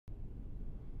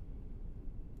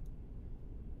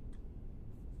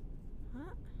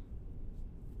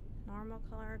normal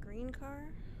color green car.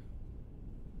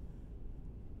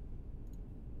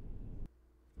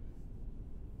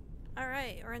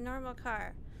 Alright, we're a normal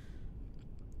car.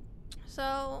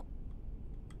 So,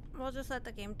 we'll just let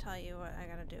the game tell you what I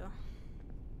gotta do.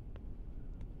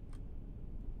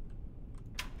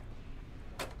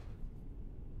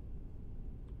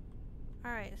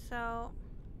 Alright, so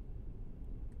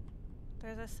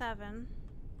there's a 7.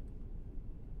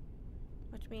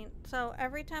 Which means, so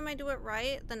every time I do it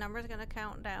right, the number's gonna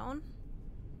count down.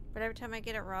 But every time I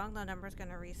get it wrong, the number's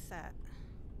gonna reset.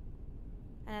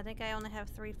 And I think I only have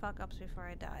 3 fuck-ups before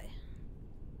I die.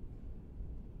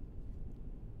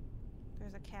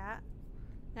 There's a cat.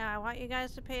 Now, I want you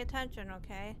guys to pay attention,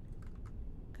 okay?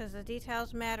 Because the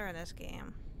details matter in this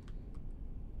game.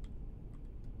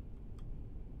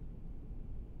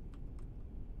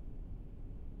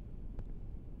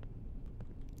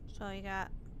 So you got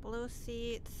blue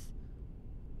seats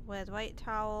with white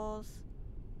towels.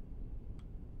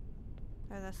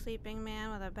 There's a sleeping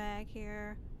man with a bag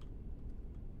here.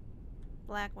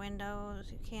 Black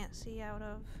windows you can't see out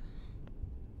of.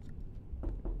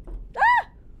 Ah!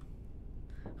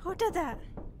 Who did that?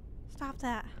 Stop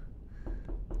that.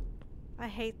 I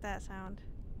hate that sound.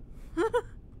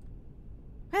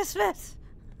 Misfits!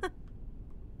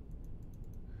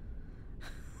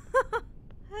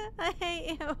 I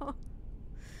hate you.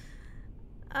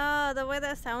 The way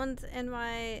that sounds in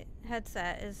my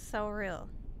headset is so real.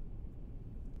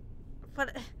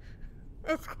 But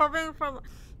it's coming from,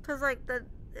 cause like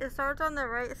it starts on the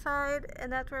right side,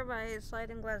 and that's where my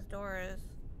sliding glass door is.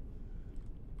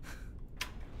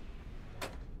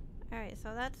 Alright,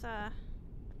 so that's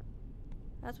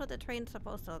what the train's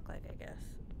supposed to look like, I guess.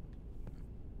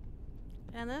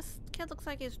 And this kid looks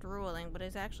like he's drooling, but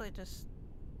he's actually just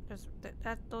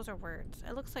those are words.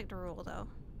 It looks like drool though.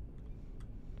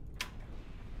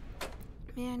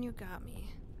 Man, you got me.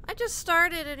 I just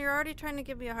started and you're already trying to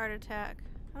give me a heart attack.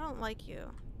 I don't like you.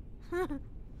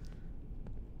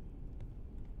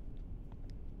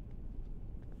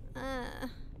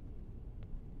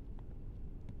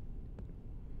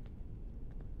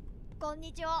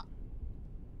 Konnichiwa.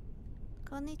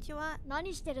 Konnichiwa.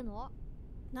 何してるの?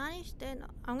 何してんの?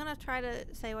 I'm gonna try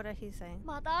to say what he's saying.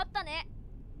 また会ったね.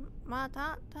 ま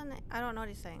た会ったね. I don't know what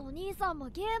he's saying. お兄さんも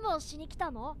ゲームをしに来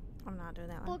たの? I'm not doing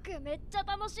that one. 僕めっちゃ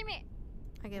楽しみ.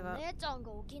 I give up. 姉ちゃん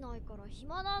が起きないから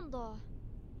暇なんだ.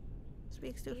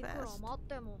 Speaks too いくら fast. 待っ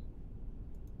ても。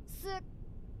すっ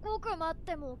ごく待っ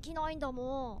ても起きないんだ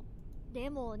もん。で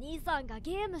もお兄さんが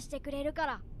ゲームしてくれるか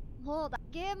ら。もうだ。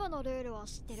ゲームのルールは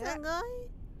知ってる? すごい?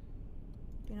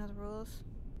 Do you know the rules?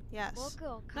 Yes. 僕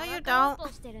を No, you からか don't. おう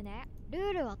としてるね。ル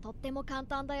ールはとっても簡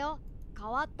単だよ。変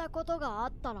わったことがあ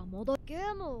ったら戻る。ゲ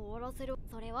ームを終わらせる。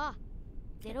それは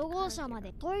0号車ま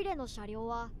で。トイレの車両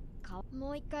はも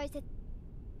う一回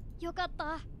よかっ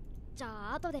た。じ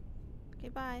ゃあ後で。 Okay,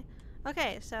 bye.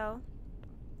 Okay, so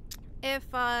if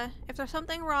there's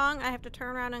something wrong, I have to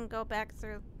turn around and go back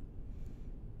through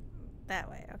that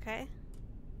way, okay?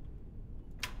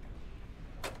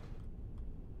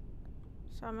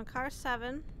 So I'm in car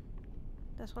 7.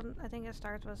 This one, I think it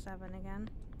starts with 7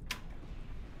 again.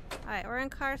 Alright, we're in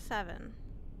car 7.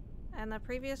 And the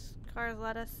previous cars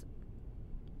let us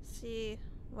see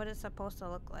what it's supposed to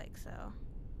look like, so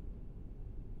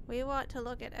we want to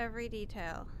look at every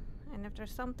detail. And if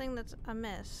there's something that's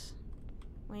amiss,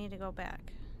 we need to go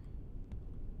back.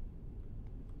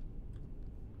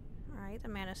 Alright, the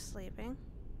man is sleeping.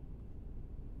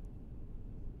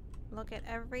 Look at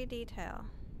every detail.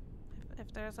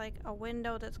 If there's like a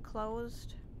window that's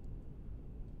closed.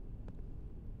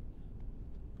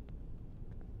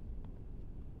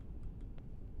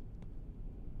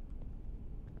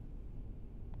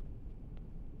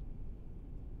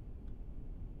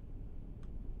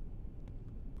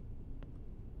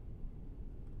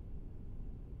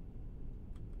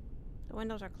 The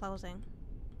windows are closing.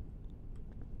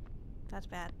 That's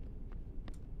bad.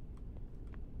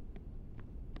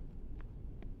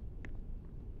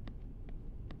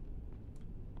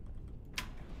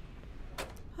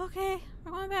 Okay,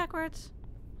 we're going backwards.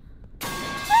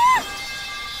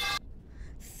 Ah!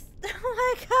 Oh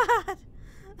my god!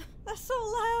 That's so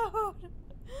loud!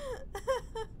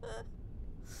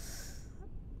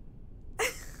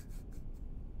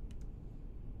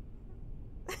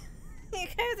 You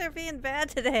guys are being bad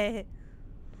today.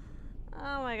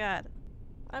 Oh my god.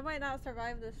 I might not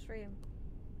survive this stream.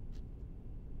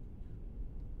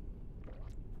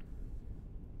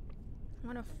 I'm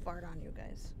gonna fart on you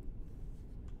guys.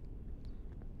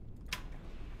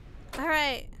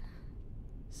 Alright.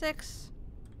 6.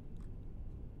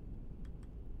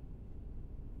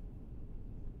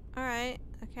 Alright.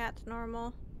 The cat's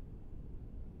normal.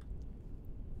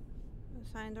 The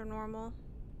signs are normal.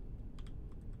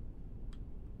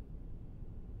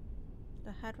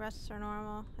 The headrests are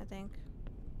normal, I think.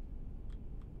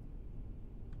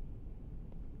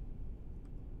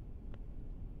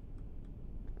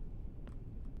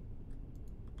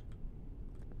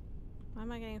 Why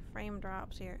am I getting frame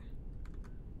drops here?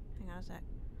 Hang on a sec.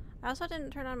 I also didn't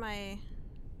turn on my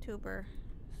tuber,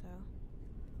 so...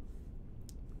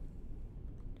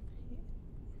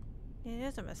 It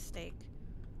is a mistake.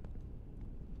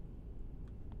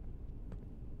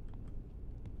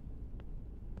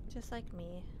 Just like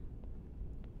me.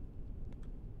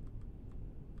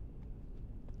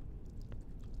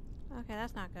 Okay,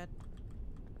 that's not good.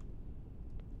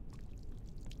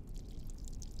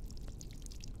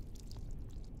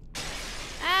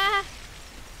 Ah!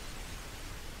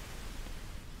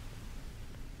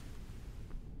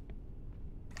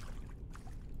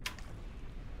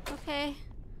 Okay.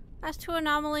 That's 2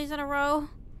 anomalies in a row.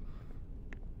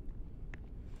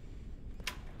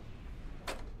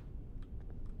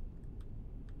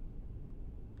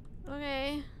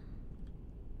 Okay.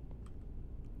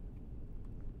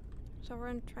 So we're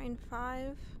in train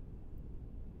 5.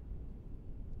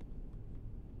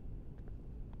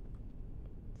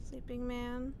 Sleeping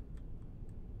man.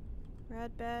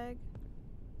 Red bag.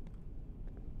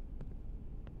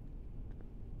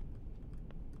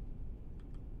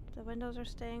 The windows are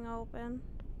staying open.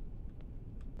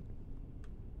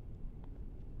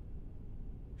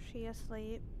 She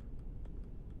asleep.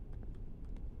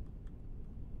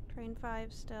 Train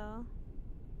 5 still.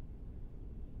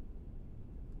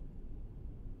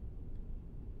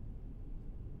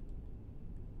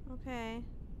 Okay.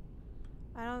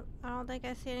 I don't think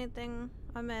I see anything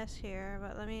amiss here,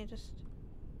 but let me just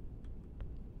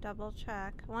double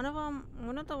check. One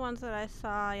of the ones that I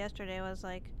saw yesterday was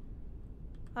like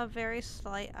a very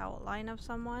slight outline of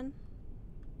someone.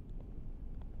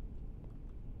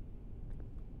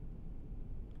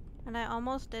 And I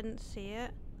almost didn't see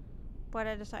it, but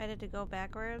I decided to go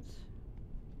backwards.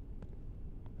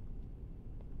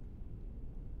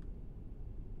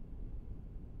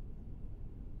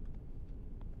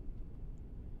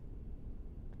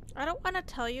 I don't want to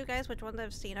tell you guys which ones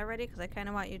I've seen already because I kind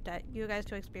of want you guys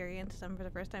to experience them for the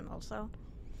first time also.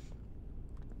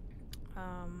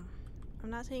 I'm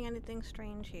not seeing anything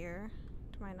strange here,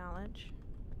 to my knowledge.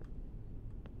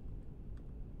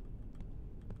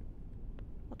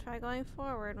 We'll try going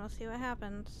forward and we'll see what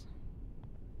happens.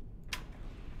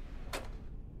 I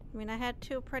mean, I had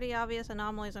 2 pretty obvious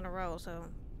anomalies in a row, so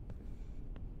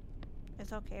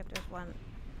it's okay if there's one.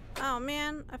 Oh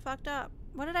man, I fucked up.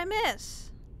 What did I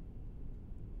miss?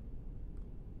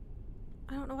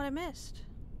 I don't know what I missed.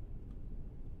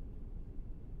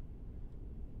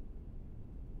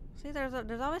 See, there's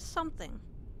always something.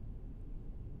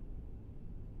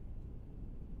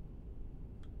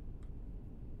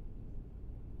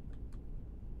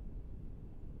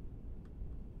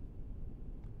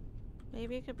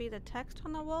 Maybe it could be the text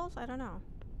on the walls? I don't know.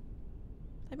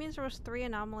 That means there was 3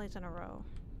 anomalies in a row.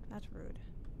 That's rude.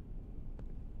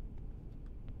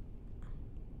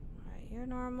 Alright, you're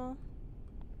normal.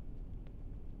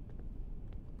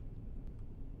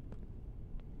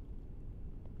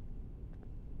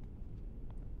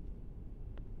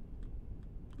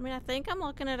 I mean, I think I'm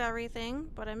looking at everything,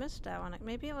 but I missed that one.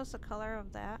 Maybe it was the color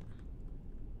of that.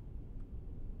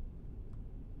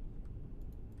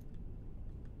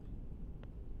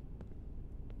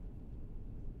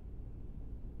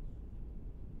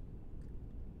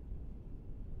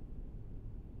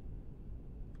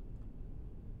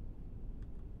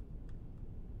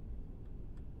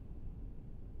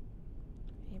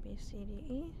 A, B, C,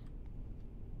 D, E.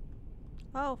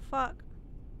 Oh, fuck.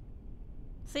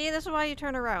 See, this is why you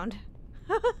turn around.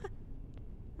 Alright,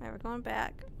 we're going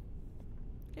back.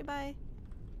 Goodbye.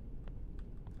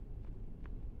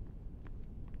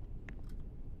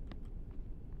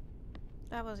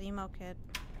 That was emo kid.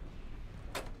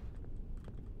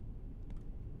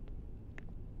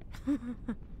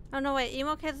 Oh no, wait,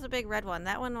 emo kid's the big red one.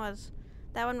 That one was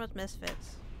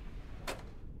Misfits.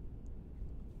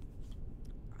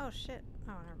 Oh shit.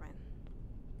 Oh, never mind.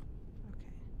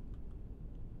 Okay.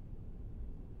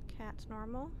 Cat's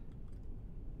normal.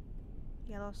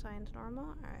 Yellow sign's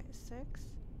normal. Alright, 6.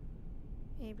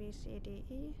 A, B, C, D,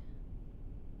 E.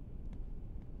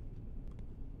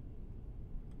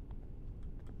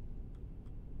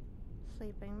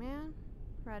 Sleeping man.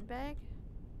 Red bag.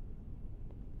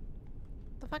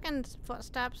 The fucking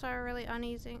footsteps are really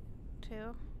uneasy,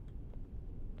 too.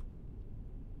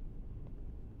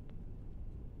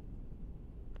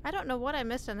 I don't know what I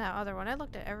missed in that other one. I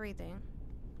looked at everything.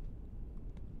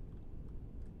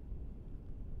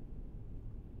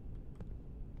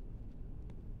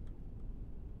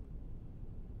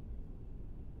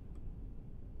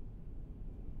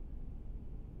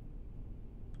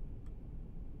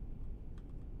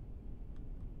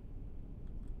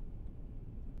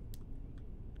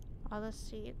 All the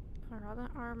seat or all the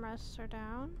armrests are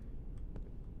down.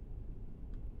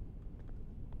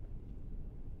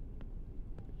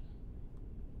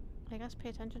 I guess pay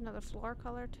attention to the floor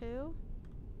color too.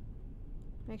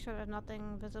 Make sure there's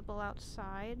nothing visible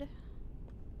outside.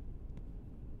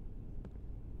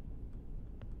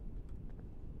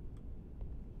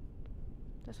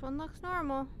 This one looks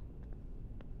normal.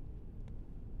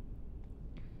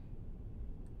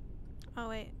 Oh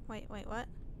wait, what?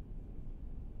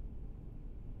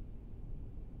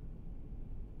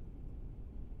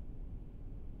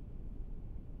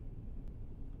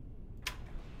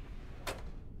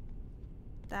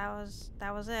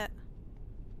 That was it.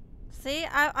 See,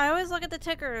 I always look at the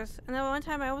tickers, and then one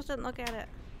time I almost didn't look at it.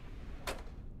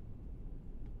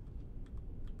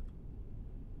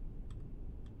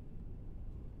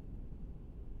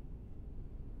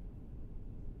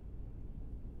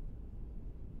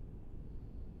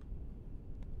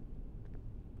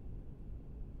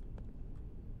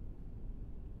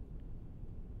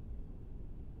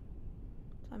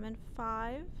 So I'm in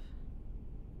 5.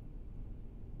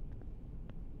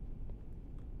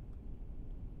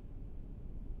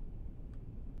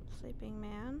 Sleeping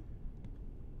man.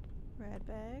 Red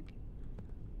bag.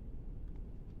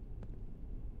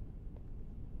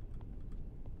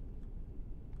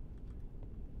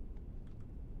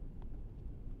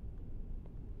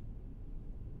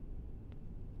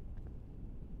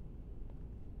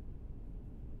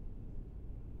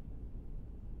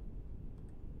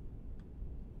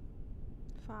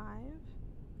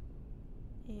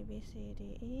 A, B, C, D,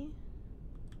 E.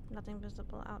 Nothing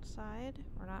visible outside.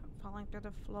 We're not falling through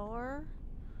the floor.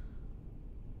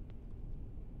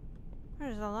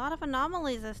 There's a lot of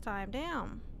anomalies this time.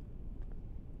 Damn.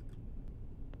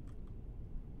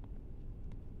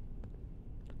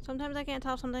 Sometimes I can't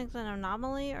tell if something's an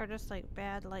anomaly or just like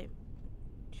bad light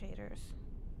shaders.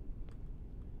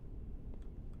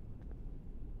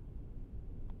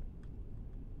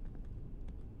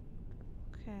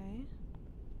 Okay.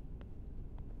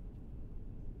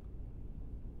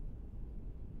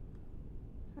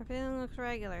 Everything looks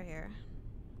regular here.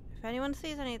 If anyone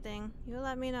sees anything, you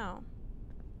let me know.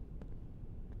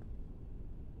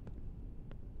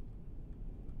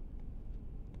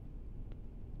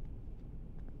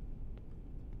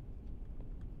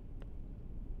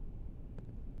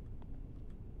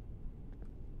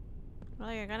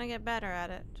 Well, you're gonna get better at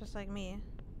it, just like me.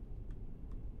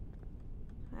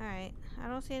 Alright, I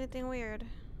don't see anything weird.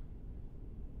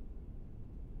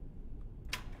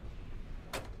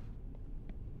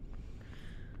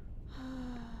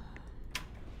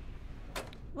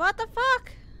 What the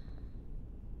fuck?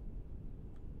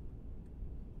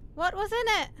 What was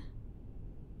in it?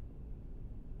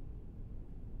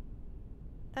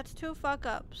 That's 2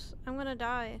 fuck-ups. I'm gonna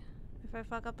die if I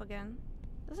fuck up again.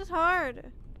 This is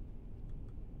hard.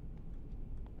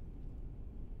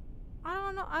 I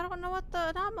don't know what the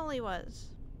anomaly was.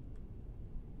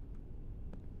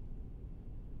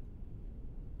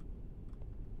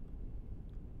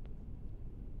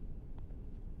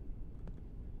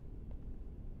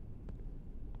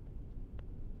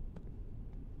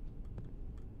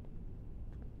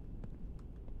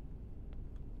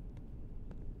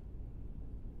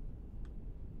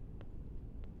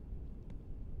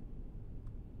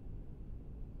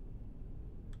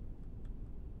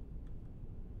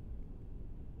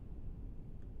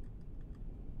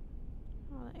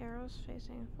 All the arrows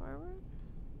facing forward.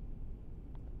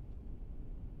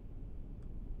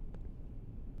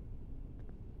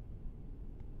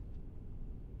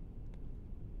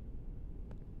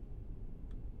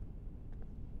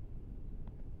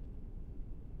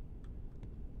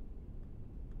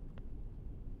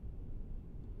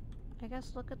 I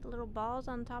guess look at the little balls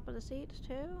on top of the seats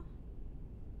too.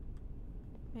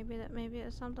 Maybe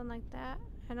it's something like that.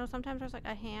 I know sometimes there's like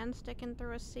a hand sticking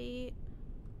through a seat.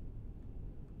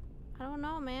 I don't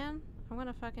know, man. I'm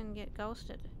gonna fucking get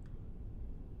ghosted.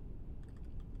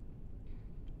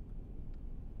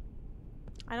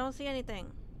 I don't see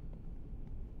anything.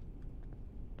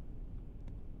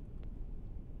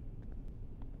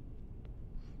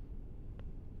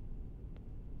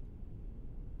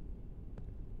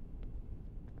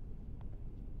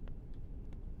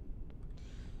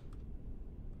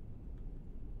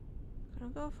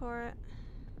 Gonna go for it.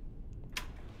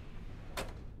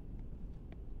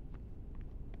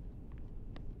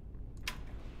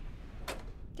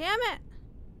 Damn it!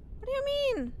 What do you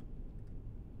mean?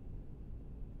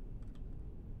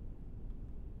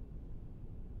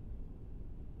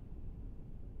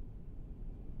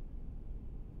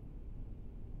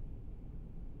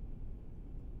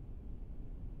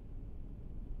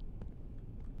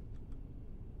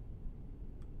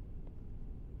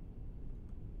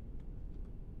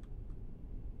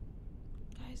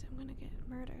 Guys, I'm gonna get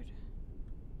murdered.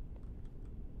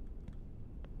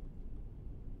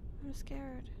 I'm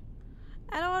scared.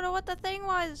 I don't know what the thing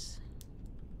was.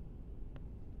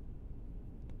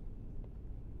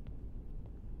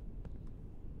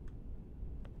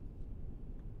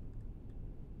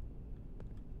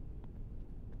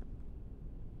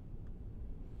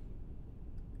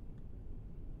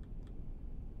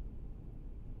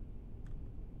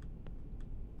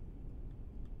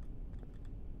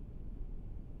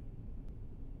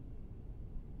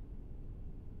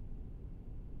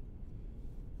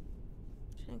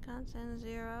 Shinkansen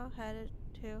 0 headed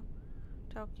to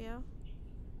Tokyo.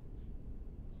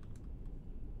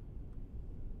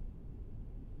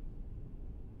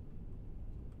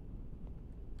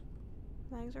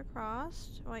 Legs are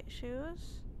crossed. White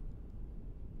shoes.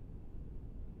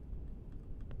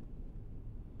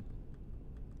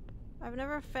 I've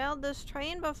never failed this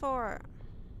train before.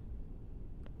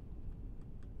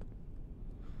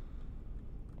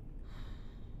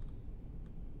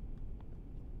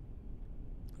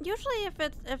 Usually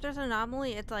if there's an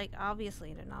anomaly, it's like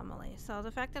obviously an anomaly. So the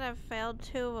fact that I've failed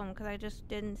 2 of them because I just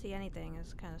didn't see anything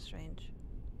is kind of strange.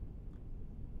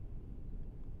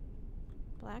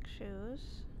 Black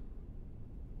shoes.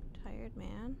 Tired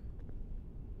man.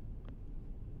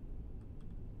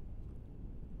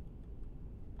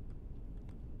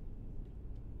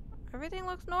 Everything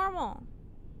looks normal.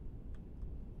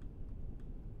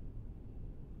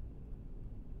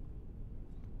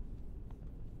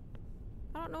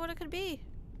 I don't know what it could be.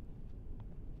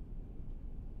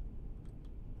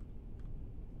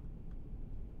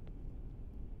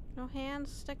 No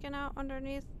hands sticking out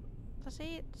underneath the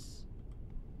seats.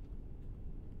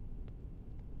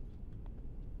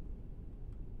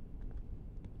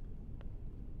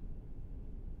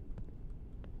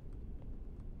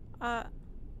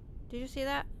 Did you see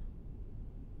that?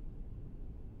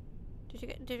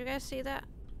 Did you guys see that?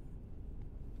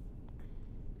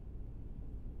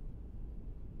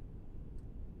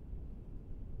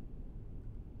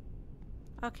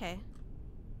 Okay.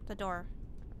 The door.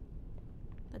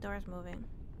 The door is moving.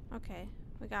 Okay,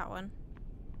 we got one.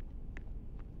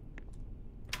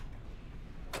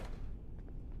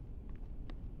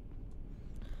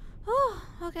 Oh,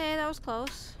 okay, that was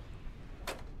close.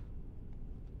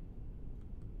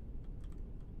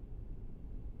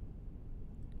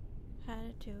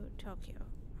 Headed to Tokyo.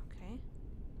 Okay.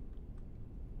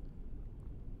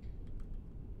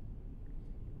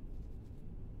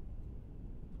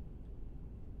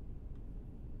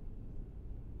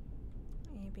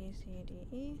 A, B, C, D,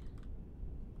 E.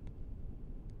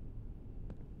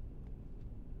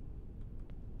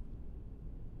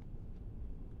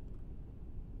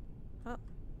 Oh.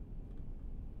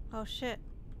 Oh shit.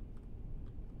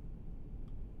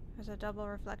 There's a double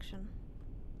reflection.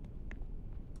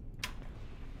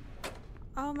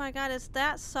 Oh my god, is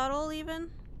that subtle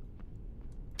even?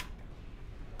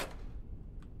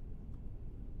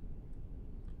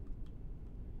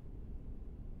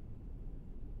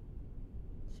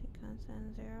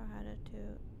 Shinkansen 0 headed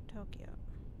to Tokyo.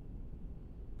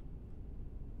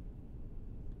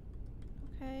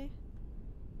 Okay.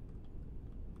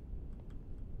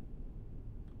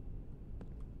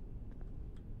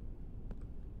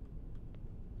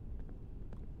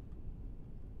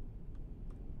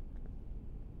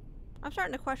 I'm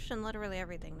starting to question literally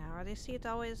everything now. Are these seats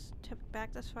always tipped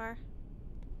back this far?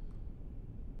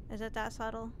 Is it that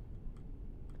subtle?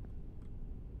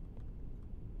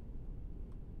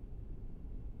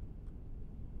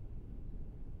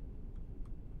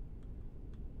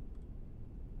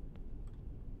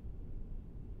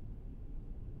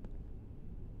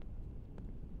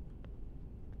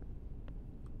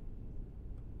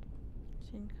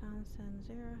 Shinkansen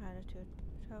 0 headed to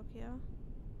Tokyo.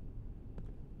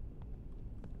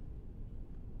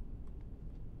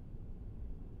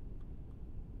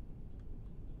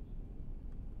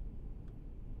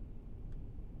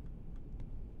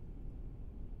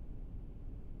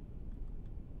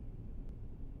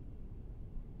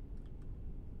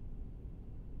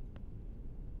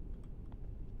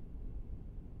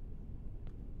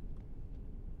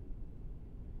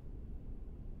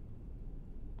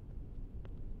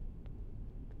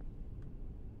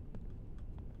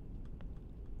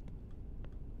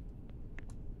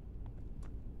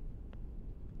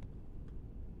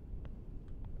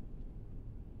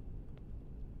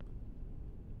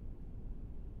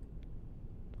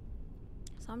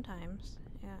 Sometimes,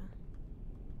 yeah.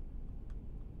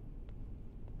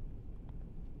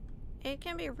 It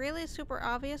can be really super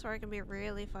obvious or it can be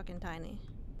really fucking tiny.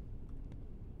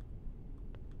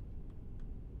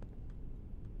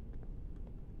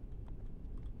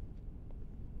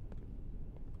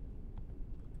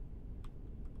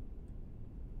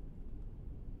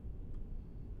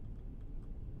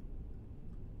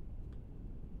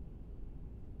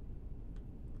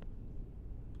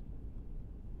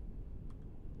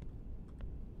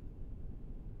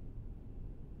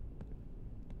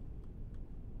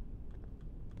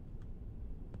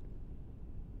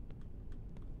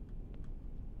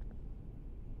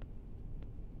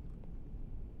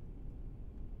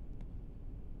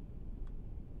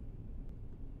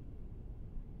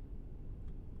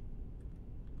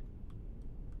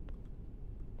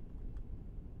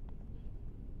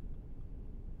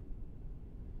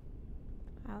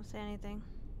 don't see anything.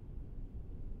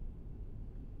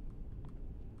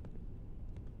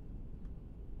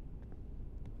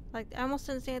 Like, I almost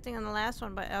didn't see anything on the last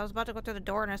one, but I was about to go through the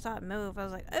door and I saw it move. I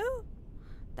was like, oh,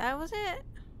 that was it.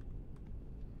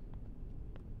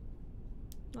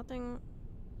 Nothing.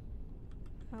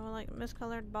 No, like,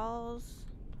 miscolored balls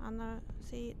on the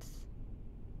seats.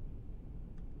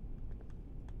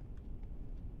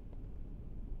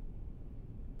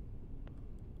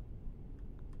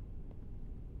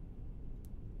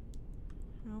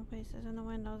 No faces in the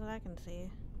windows that I can see.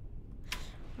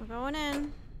 We're going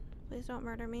in. Please don't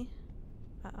murder me.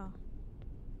 Uh-oh.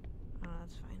 Oh,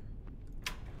 that's fine.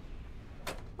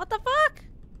 What the fuck?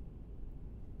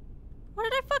 What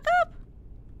did I fuck up?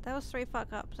 That was 3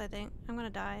 fuck ups, I think. I'm gonna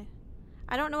die.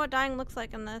 I don't know what dying looks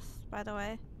like in this, by the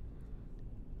way.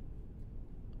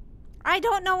 I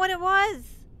don't know what it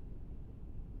was!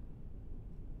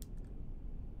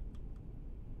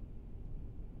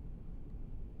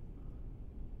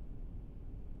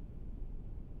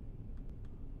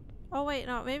 Oh wait,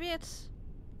 no, maybe it's...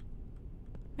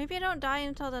 Maybe I don't die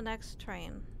until the next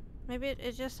train. Maybe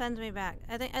it just sends me back.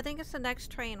 I think it's the next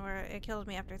train where it kills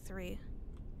me after 3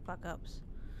 fuck-ups.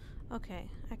 Okay,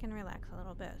 I can relax a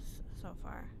little bit so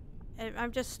far.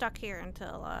 I'm just stuck here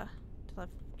until I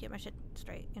get my shit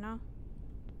straight, you know?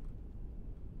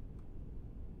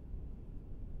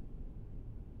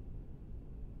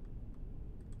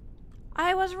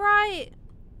 I was right!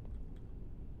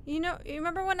 You know, you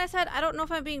remember when I said I don't know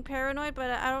if I'm being paranoid,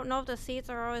 but I don't know if the seats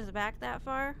are always back that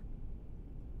far?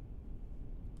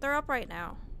 They're up right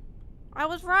now. I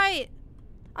was right!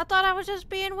 I thought I was just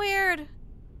being weird!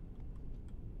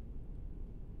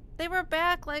 They were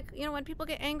back, like, you know, when people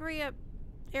get angry at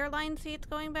airline seats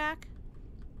going back?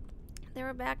 They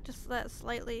were back just that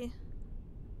slightly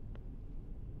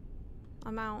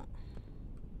amount.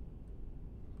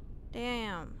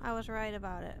 Damn, I was right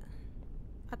about it.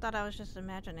 I thought I was just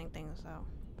imagining things, though.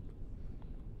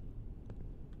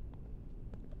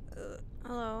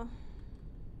 Hello.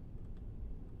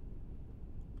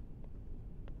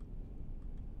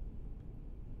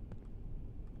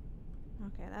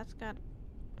 Okay, that's got...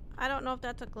 I don't know if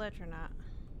that's a glitch or not.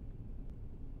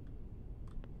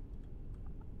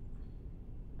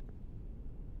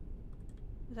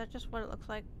 Is that just what it looks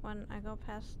like when I go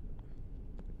past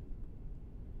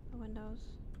the windows?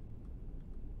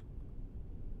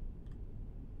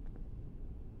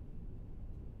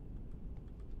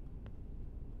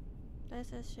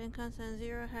 This is Shinkansen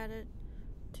 0 headed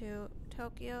to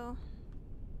Tokyo.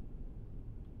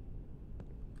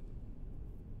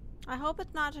 I hope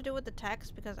it's not to do with the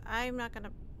text because I'm not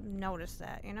gonna notice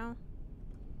that, you know?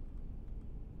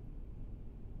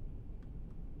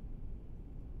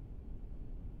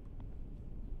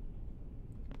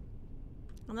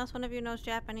 Unless one of you knows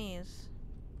Japanese.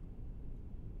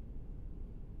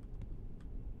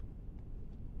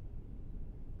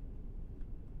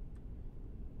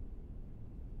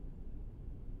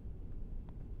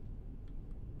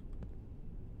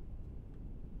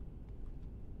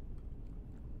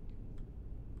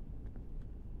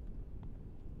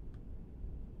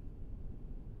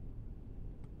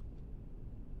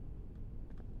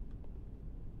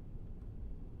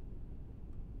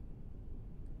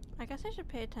 I guess I should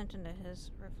pay attention to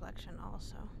his reflection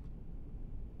also.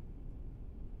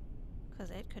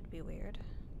 Because it could be weird.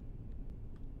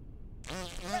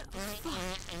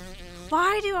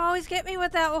 Why do you always get me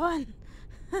with that one?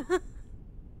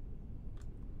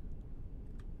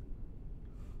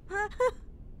 Alright,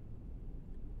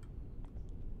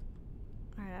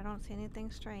 I don't see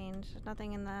anything strange. There's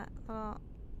nothing in that little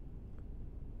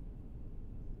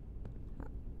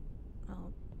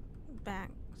back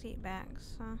seat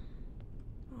backs, huh?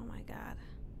 Oh my god.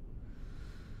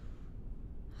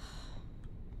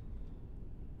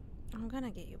 I'm gonna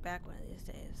get you back one of these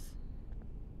days.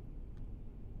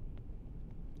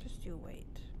 Just you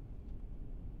wait.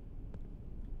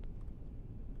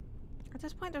 At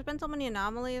this point, there's been so many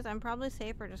anomalies, I'm probably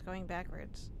safer just going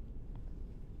backwards.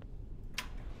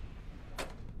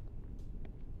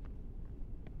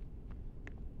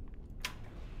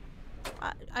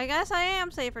 I guess I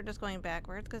am safer just going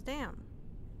backwards, because damn.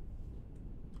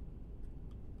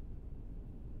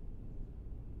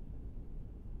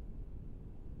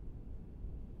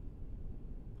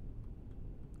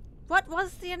 What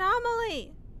was the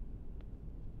anomaly?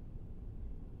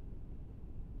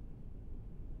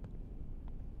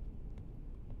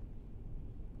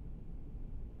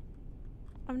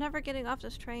 I'm never getting off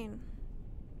this train.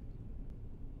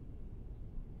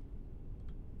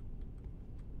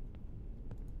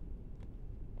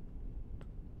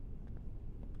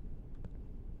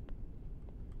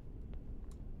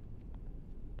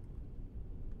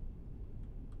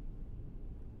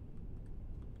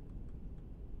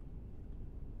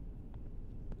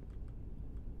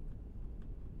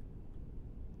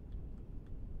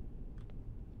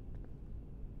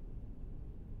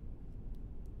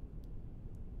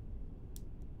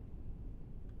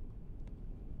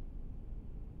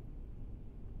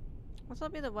 This will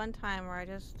be the one time where I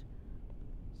just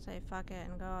say fuck it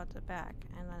and go out the back,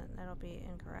 and then it'll be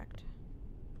incorrect.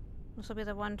 This will be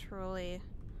the one truly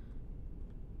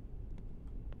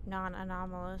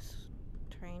non-anomalous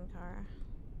train car.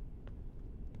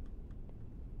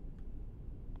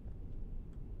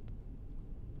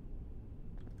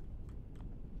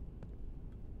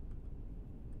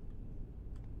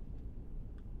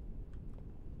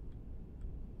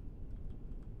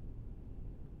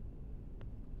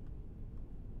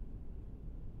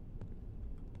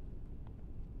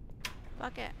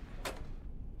 Fuck it.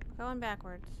 Going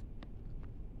backwards.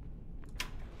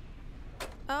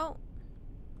 Oh!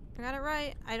 I got it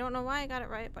right. I don't know why I got it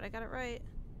right, but I got it right.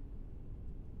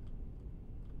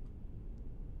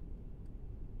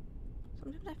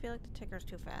 Sometimes I feel like the ticker's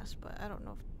too fast, but I don't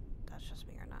know if that's just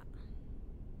me or not.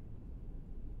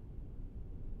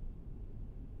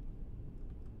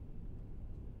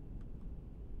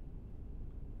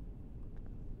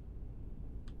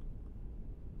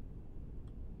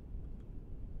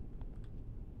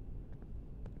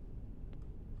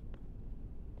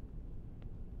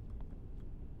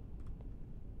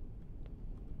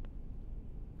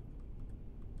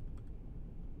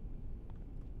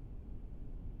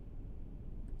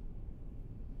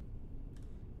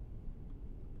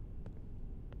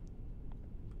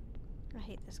 I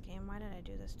hate this game. Why did I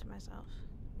do this to myself?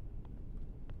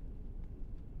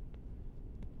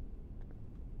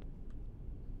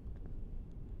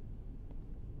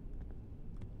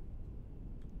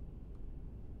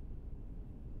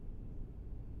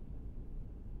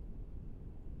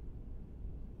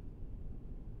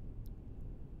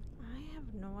 I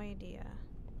have no idea.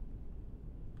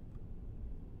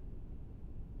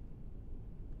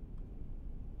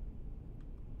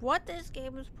 What this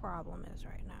game's problem is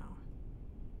right now.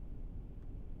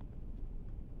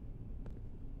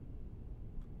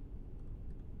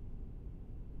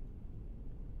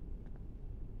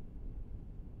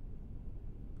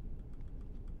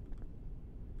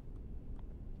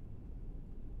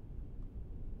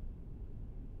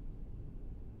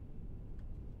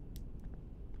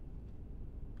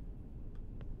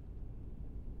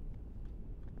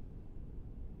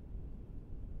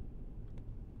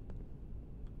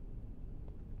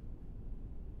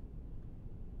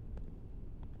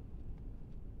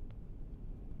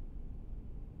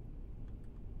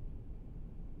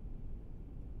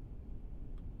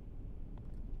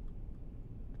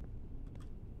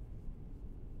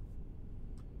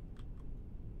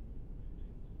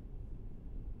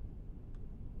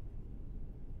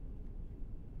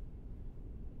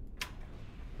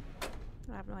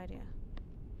 I have no idea.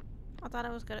 I thought I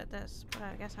was good at this, but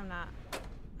I guess I'm not.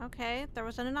 Okay, there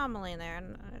was an anomaly in there,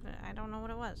 and I don't know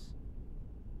what it was.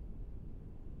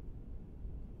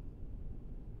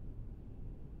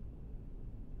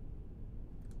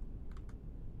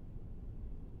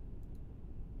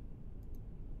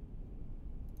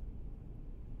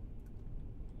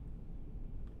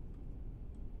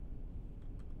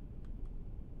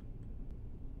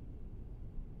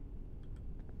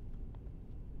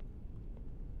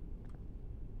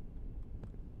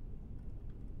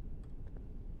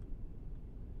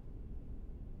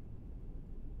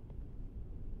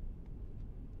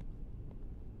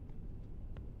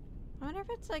 I wonder if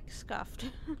it's like scuffed.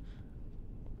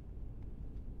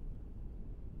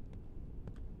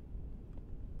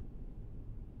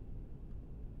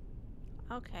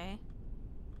 Okay.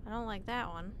 I don't like that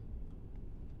one.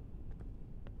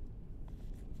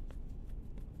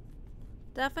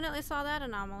 Definitely saw that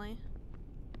anomaly.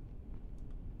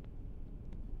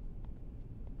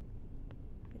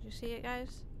 Did you see it,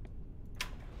 guys?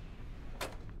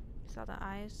 Saw the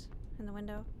eyes in the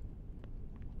window.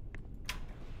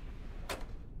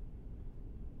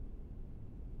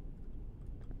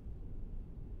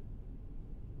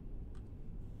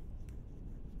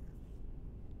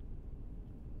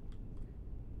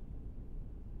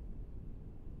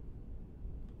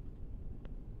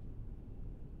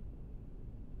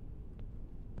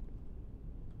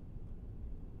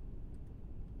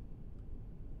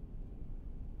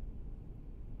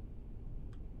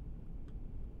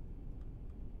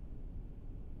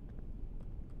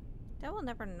 That will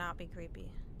never not be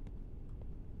creepy.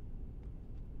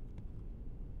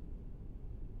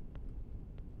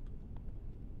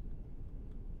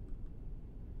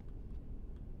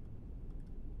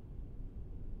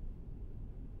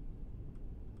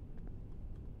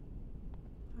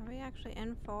 Are we actually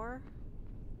in 4?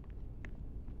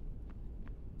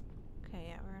 Okay,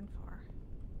 yeah, we're in 4.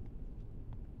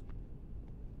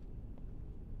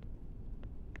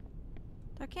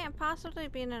 There can't possibly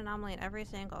be an anomaly in every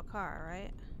single car, right?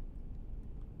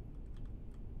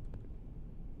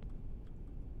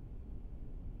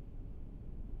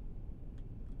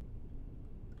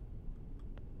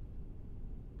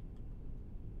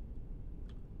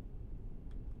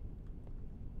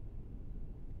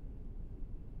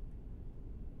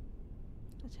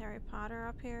 Is Harry Potter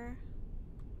up here?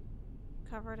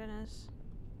 Covered in his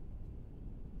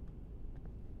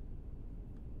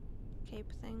cape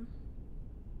thing.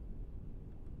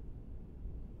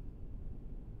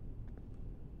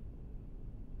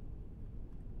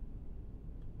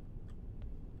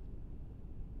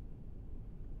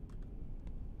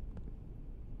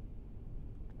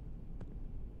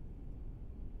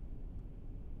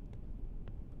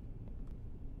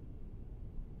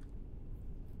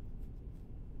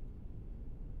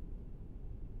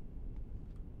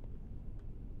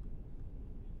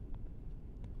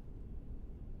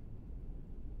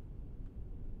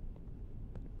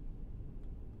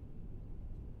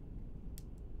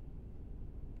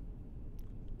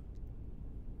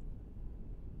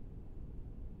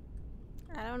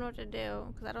 I don't know what to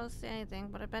do because I don't see anything,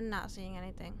 but I've been not seeing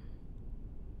anything.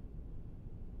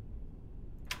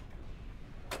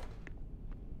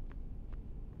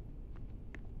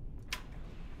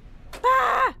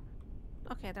 Ah!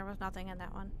 Okay, there was nothing in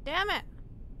that one. Damn it!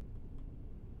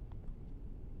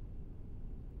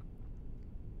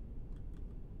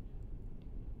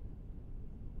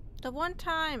 The one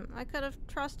time I could have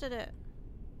trusted it.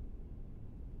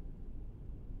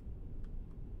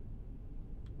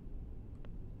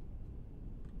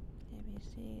 A, B,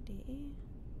 C, D, E.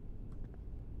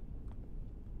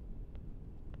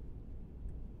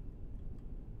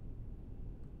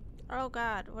 Oh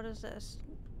god, what is this?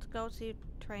 Let's go see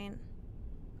train.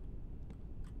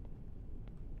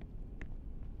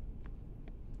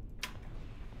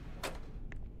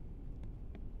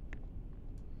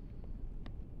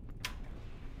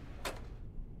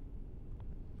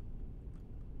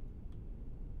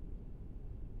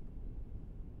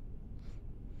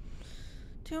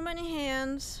 Too many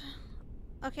hands.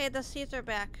 Okay, the seats are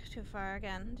back too far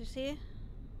again. Do you see?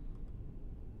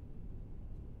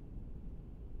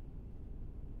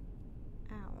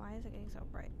 Ow, why is it getting so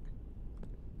bright?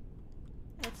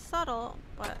 It's subtle,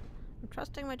 but I'm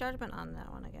trusting my judgment on that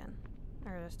one again.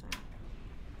 Or this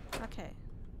time. Okay.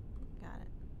 Got it.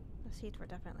 The seats were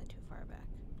definitely too far back.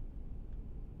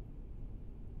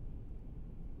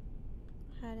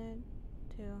 Headed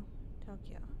to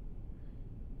Tokyo.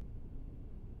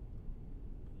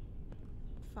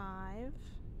 5.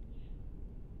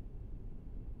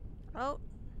 Oh!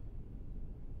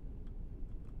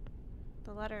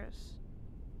 The letters.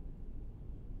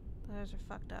 The letters are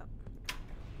fucked up.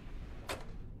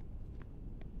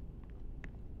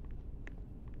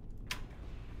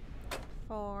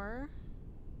 4.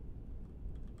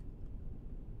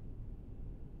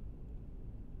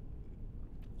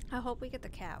 I hope we get the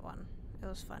cat one. It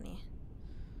was funny.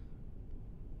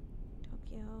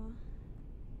 Tokyo.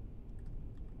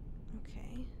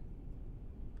 Okay.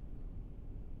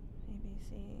 A, B,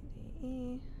 C, D,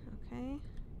 E. Okay.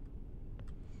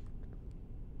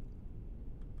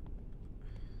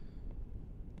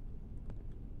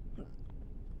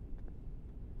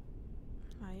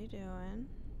 How you doing?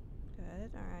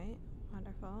 Good. Alright.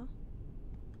 Wonderful.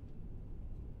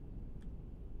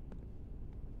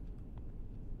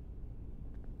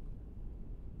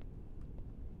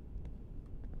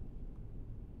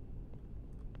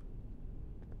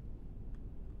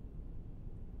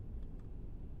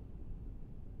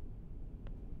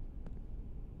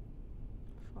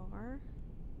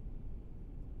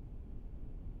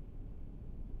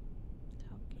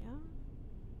 Tokyo.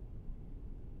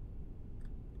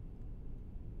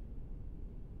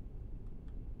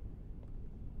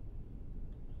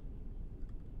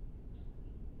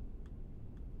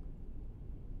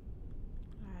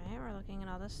 Alright, we're looking at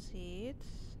all the seats.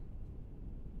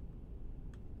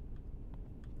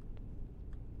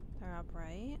 They're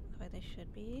upright, the way they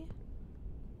should be.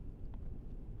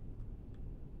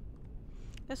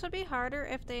 This would be harder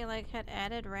if they like had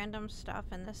added random stuff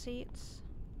in the seats.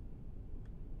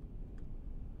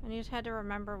 And you just had to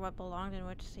remember what belonged in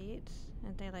which seats.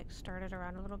 And they like started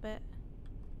around a little bit.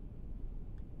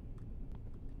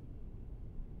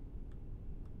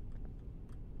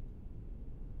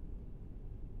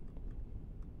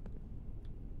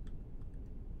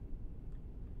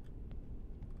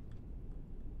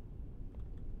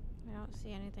 I don't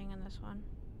see anything in this one.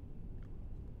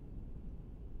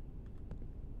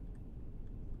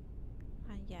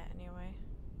 Not yet, anyway.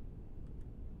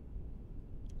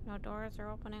 No doors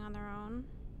are opening on their own.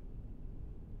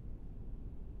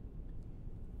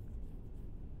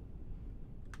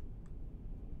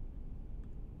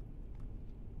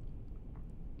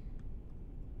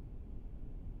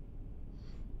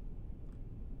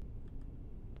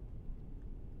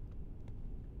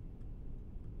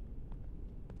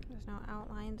 There's no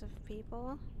outlines of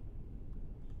people.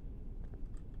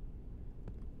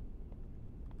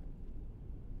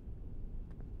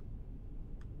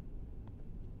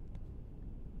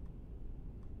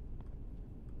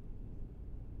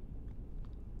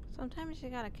 Sometimes you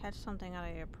gotta catch something out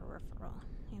of your peripheral,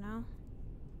 you know?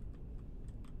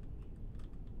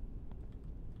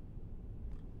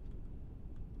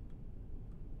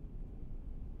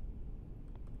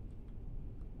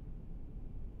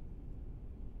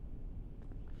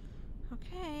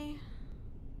 Okay.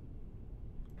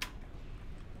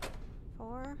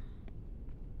 4.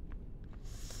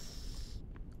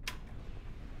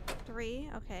 3.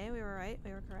 Okay, we were right. We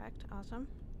were correct. Awesome.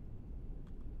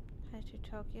 Head to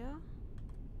Tokyo.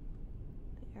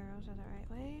 The arrows are the right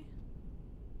way.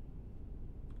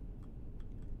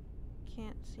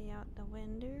 Can't see out the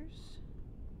windows.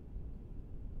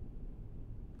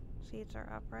 Seats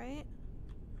are upright.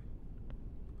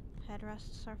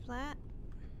 Headrests are flat.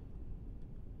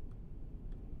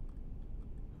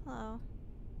 Hello.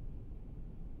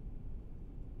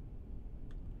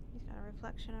 He's got a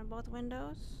reflection in both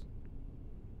windows.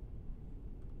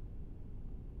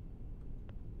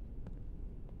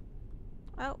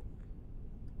 Oh.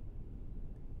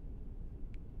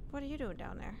 What are you doing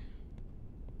down there?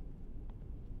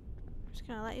 I'm just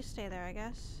gonna let you stay there, I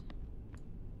guess.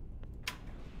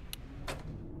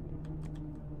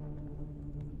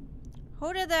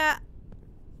 Who did that?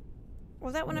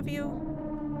 Was that one of you?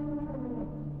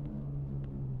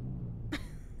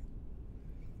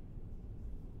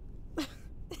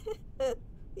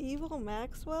 Evil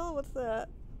Maxwell? What's that?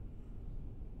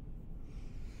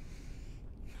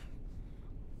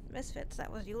 Misfits, that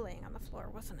was you laying on the floor,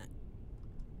 wasn't it?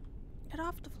 Get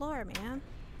off the floor, man.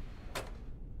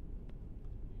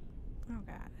 Oh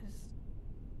god,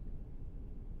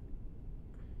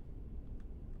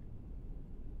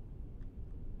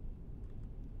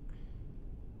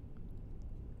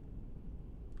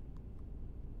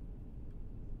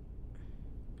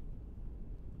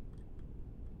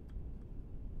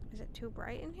 is it too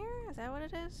bright in here? Is that what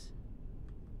it is?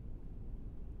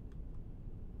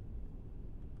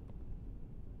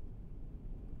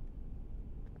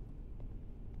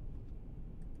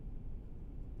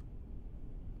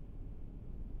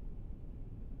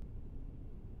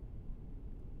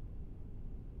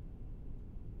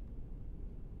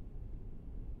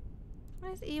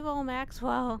 What is Evil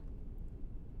Maxwell?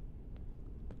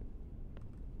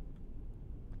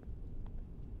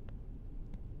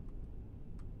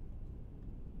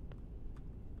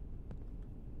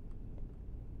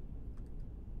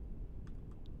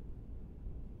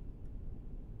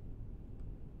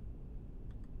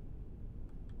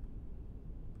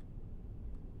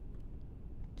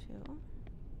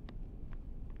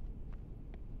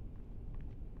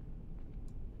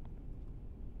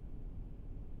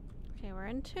 Okay, we're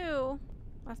in 2.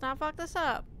 Let's not fuck this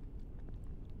up.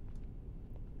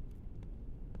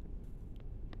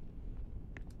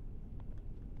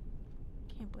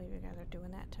 Can't believe you guys are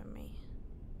doing that to me.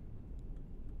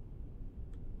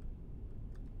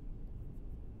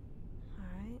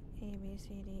 Alright, A, B,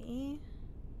 C, D, E.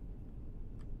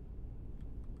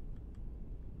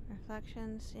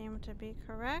 Reflections seem to be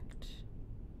correct.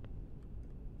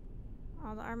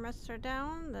 All the armrests are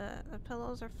down, the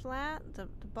pillows are flat, the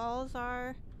balls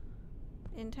are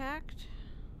intact.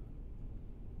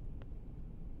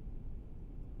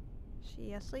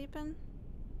 She sleeping?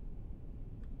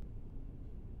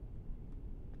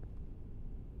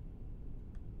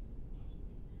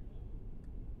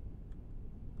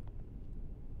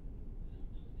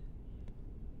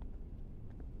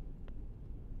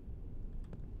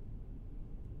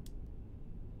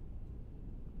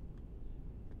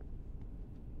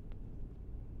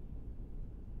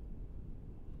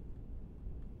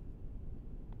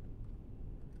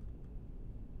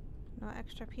 No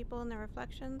extra people in the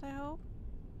reflections, I hope.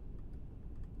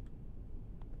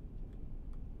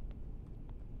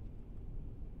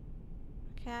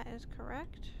 Cat is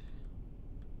correct.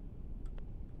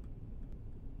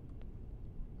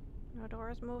 No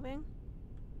doors moving.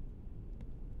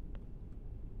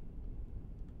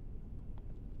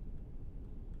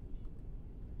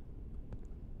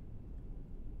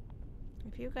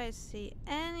 If you guys see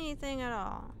anything at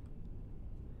all,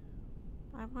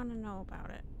 I want to know about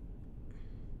it.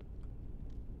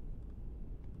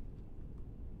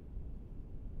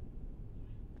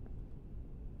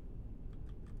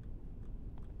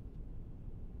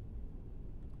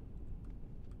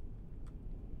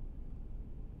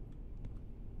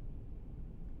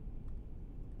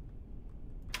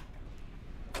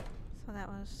 So that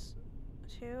was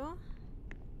 2.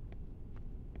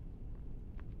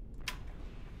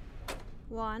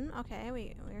 1. Okay,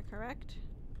 we're correct.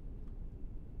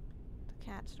 The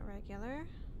cat's regular.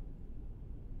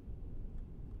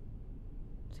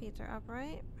 Seats are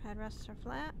upright. Headrests are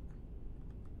flat.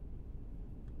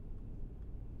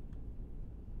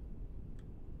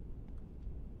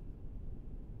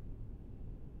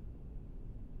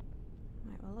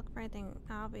 we'll look for anything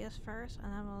obvious first,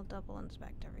 and then we'll double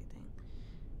inspect everything.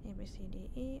 A, B, C, D,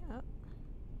 E. Oh.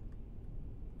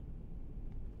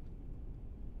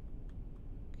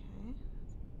 Okay.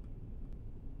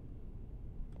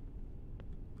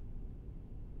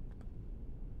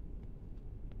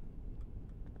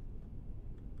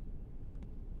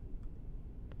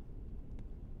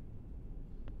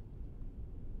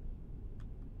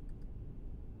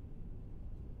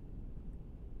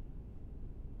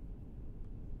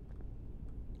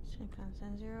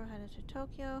 Shinkansen 0 headed to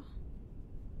Tokyo.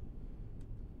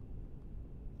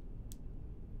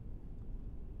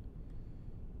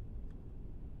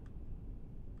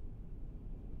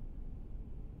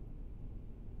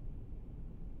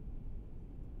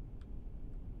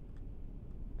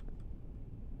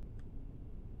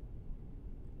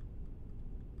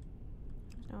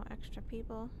 There's no extra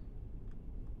people.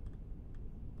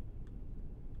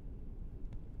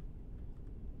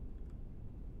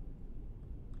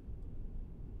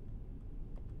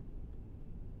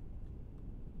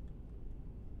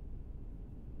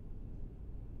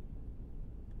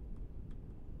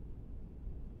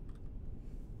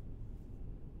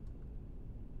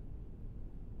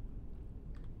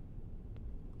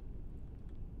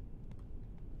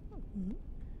 Mm-hmm.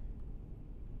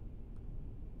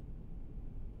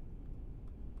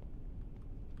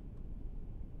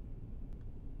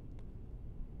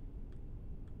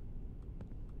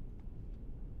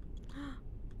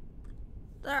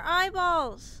 They're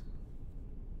eyeballs!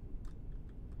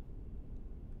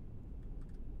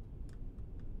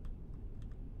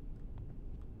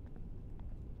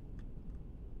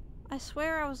 I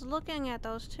swear I was looking at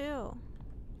those too.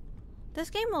 This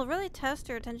game will really test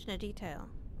your attention to detail.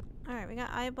 Alright, we got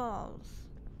eyeballs.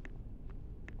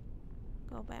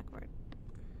 Go backward.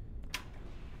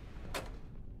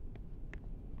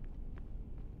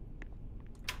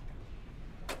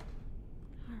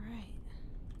 Alright.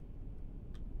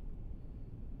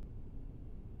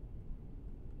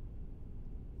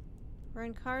 We're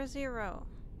in car 0.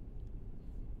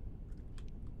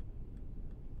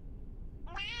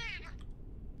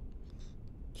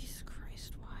 Jesus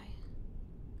Christ, why?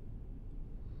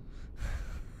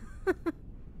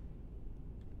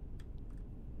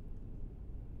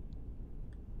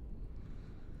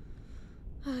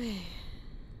 Okay.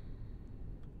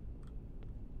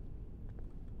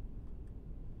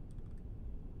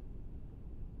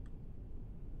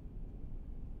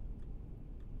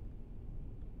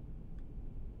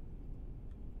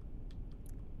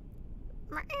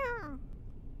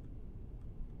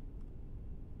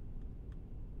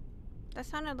 That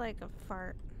sounded like a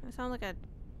fart. It sounded like a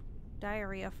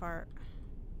diarrhea fart.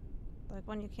 Like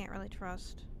one you can't really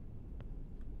trust.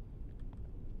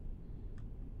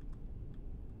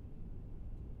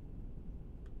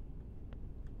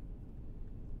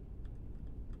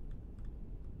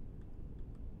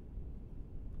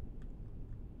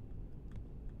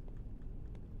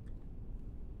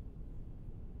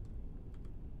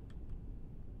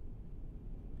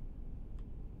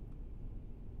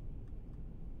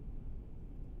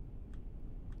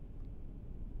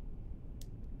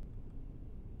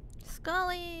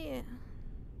 Scully!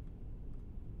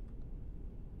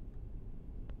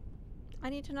 I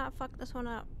need to not fuck this one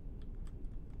up.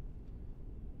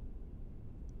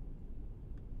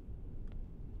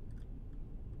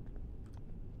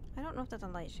 I don't know if that's a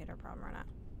light shader problem or not.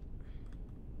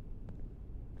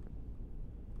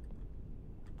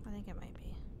 I think it might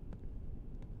be.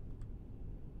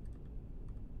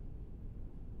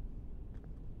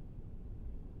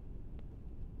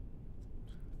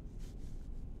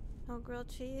 No grilled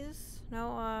cheese.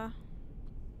 No,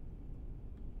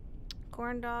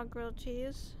 corn dog grilled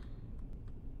cheese.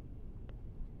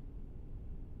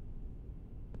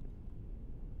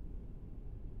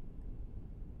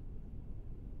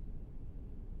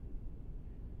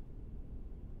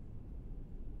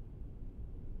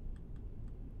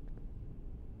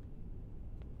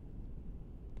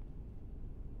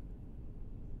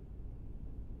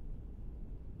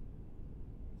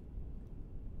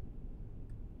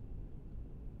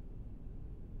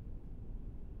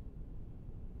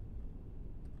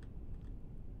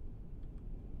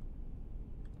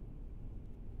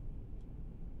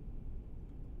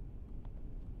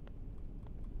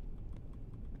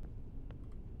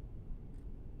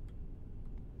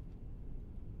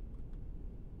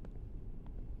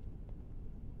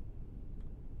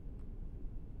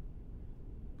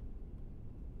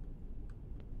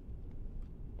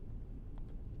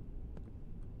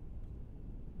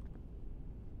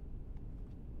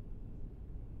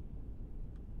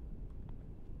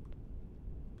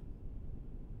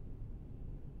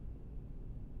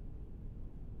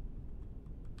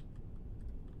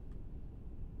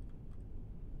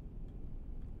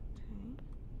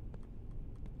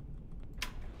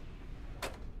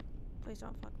 Please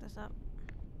don't fuck this up.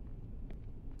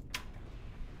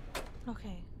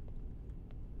 Okay.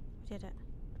 We did it.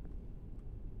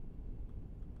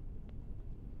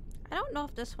 I don't know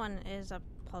if this one is a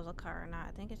puzzle car or not.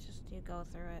 I think it's just you go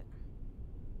through it.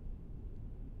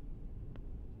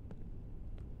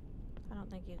 I don't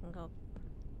think you can go.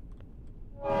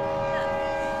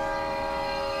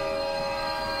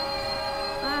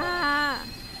 Ah!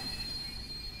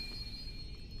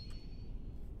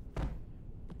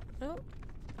 Oh.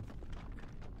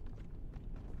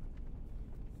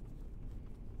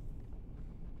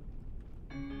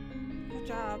 Good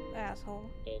job, asshole.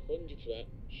 本日は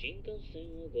新幹線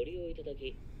をご利用いただ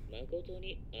き誠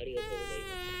にありがとうござい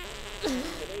ます。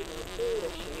ただいま道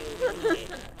路終了中で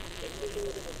線路上で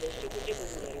の接触事故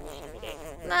になりましたので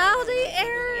Now the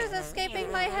air is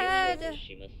escaping my head!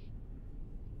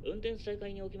 運転再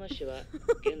開におきましては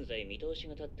現在見通し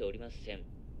が立っておりません。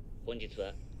本日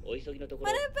はお急ぎのとこ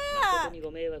ろ誠にご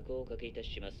迷惑をおかけいた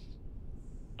します。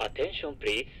Attention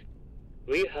please.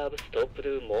 We have stopped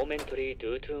momentarily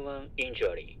due to one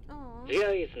injury. Aww.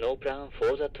 There is no plan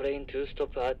for the train to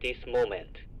stop at this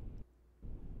moment.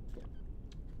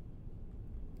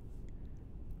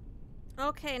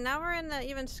 Okay, now we're in the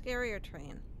even scarier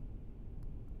train.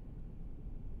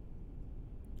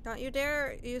 Don't you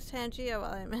dare use Tangio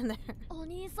while I'm in there. お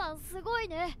兄さんすごい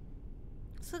ね。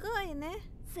すごいね。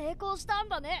成功したん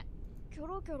だね。キョ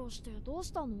ロキョロしてどう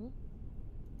したの？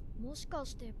もしか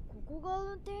してここが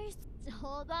運転室？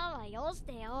冗談はよし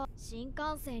てよ。新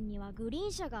幹線にはグリー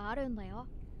ン車があるんだよ。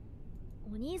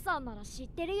お兄さんなら知っ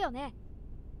てるよね。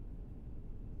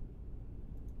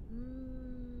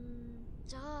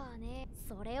じゃあね、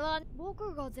それは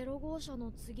僕が0号車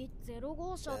の次、0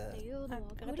号車っていうのは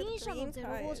グリーン車の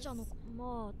0号車の、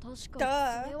まあ確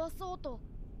かにそれはそうと。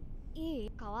い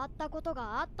い？変わったこと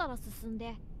があったら進ん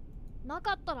で、な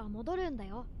かったら戻るんだ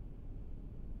よ。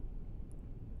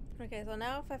Okay, so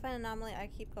now if I find an anomaly, I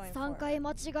keep going 3 forward. 回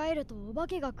間違えるとお化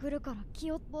けが来るから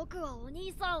僕はお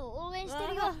兄さんを応援して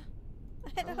るよ。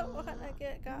I don't wanna get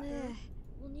ね gotten. え、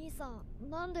お兄さん、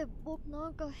なんで僕な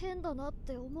んか変だなっ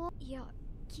て思う？いや、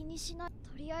気にしない。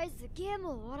とりあえずゲー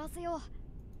ムを終わらせよう。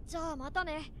じゃあまた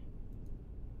ね。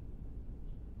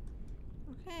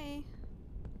Okay.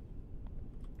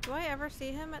 Do I ever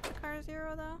see him at the car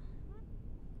zero though?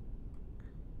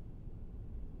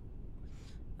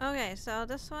 Okay, so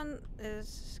this one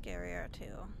is scarier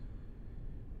too.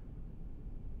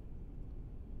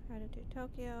 Try to do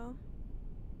Tokyo.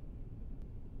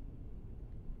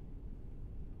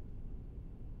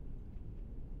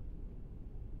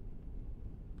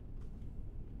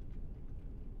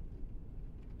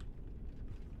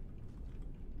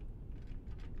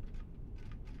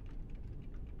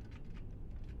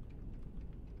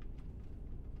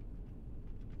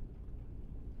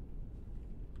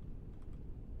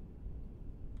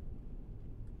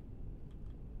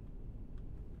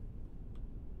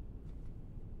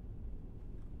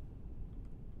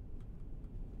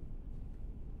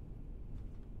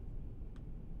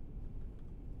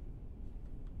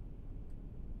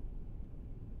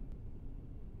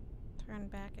 Turn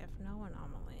back if no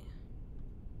anomaly.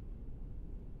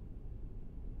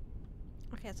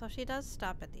 Okay, so she does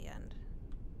stop at the end.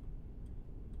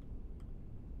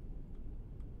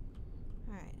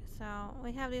 Alright, so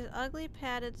we have these ugly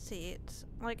padded seats.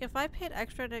 Like, if I paid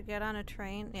extra to get on a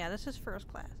train... Yeah, this is first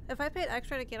class. If I paid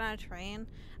extra to get on a train,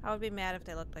 I would be mad if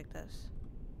they looked like this.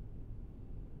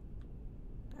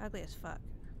 They're ugly as fuck.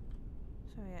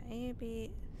 So we got A,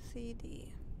 B, C,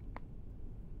 D.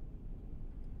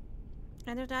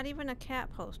 And there's not even a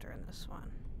cat poster in this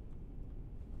one.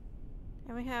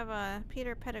 And we have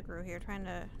Peter Pettigrew here trying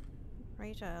to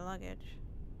reach a luggage.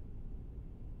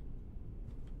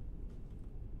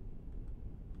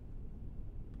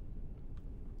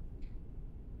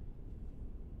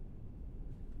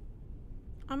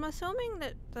 I'm assuming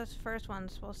that this first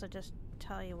one's supposed to just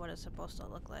tell you what it's supposed to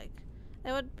look like.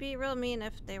 It would be real mean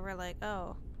if they were like,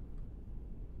 oh,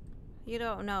 you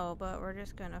don't know, but we're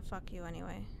just gonna fuck you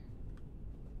anyway.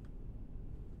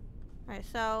 Alright,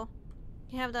 so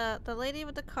you have the lady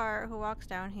with the cart who walks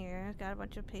down here. It's got a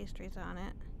bunch of pastries on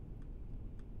it.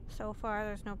 So far,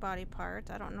 there's no body parts.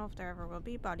 I don't know if there ever will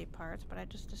be body parts, but I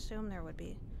just assume there would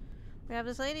be. We have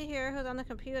this lady here who's on the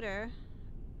computer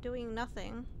doing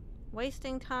nothing.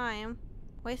 Wasting time.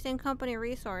 Wasting company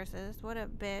resources. What a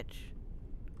bitch.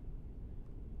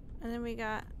 And then we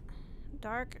got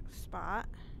Dark Spot.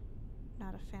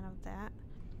 Not a fan of that.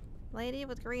 Lady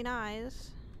with green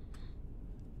eyes.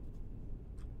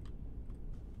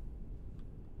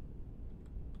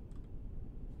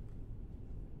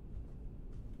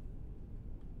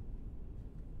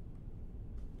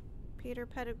 Peter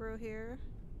Pettigrew here.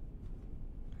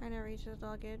 Trying to reach his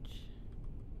luggage.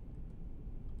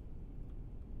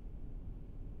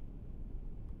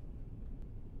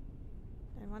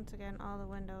 And once again, all the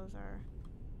windows are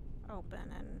open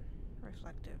and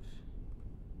reflective.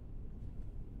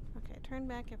 Okay, turn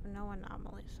back if no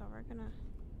anomaly, so we're gonna...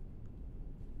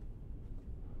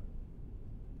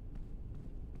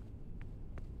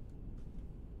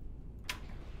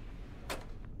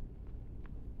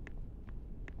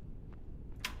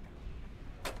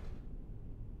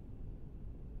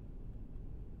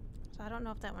 So I don't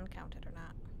know if that one counted or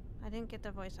not. I didn't get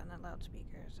the voice on the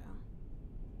loudspeaker, so...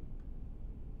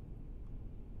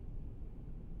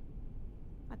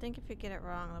 I think if you get it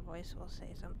wrong, the voice will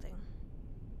say something.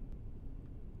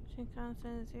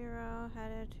 Shinkansen 0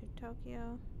 headed to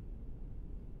Tokyo.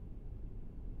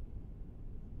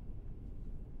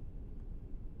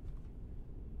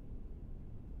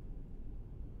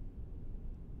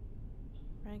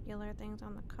 Regular things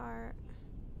on the cart.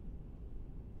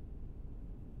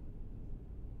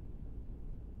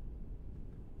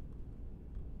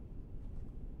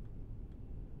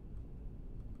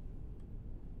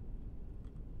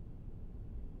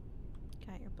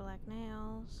 Got your black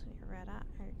nails, your red eye,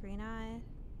 or your green eye.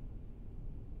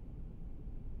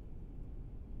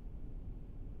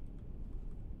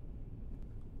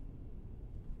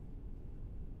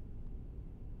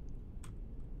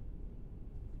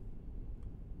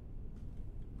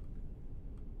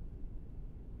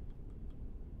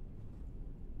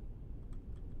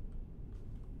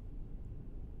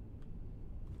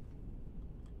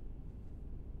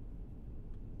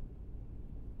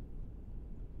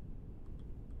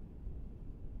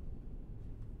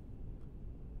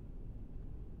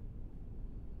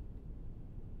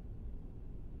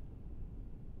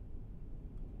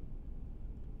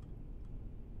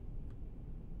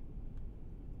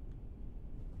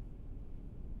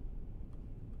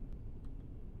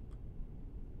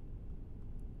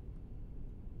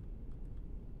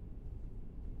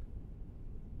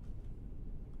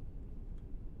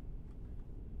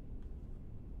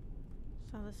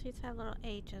 So the seats have little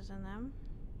H's in them.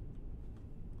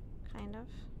 Kind of.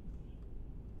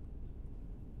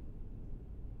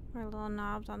 Or little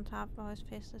knobs on top always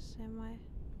face the same way.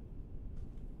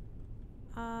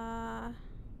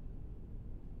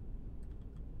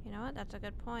 You know what? That's a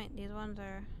good point. These ones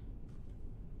are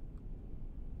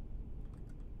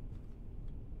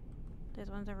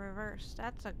reversed.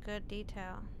 That's a good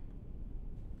detail.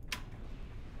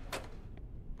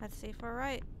 Let's see if we're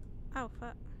right. Oh,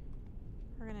 fuck.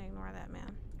 We're gonna ignore that,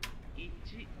 man.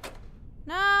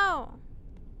 No!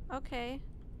 Okay.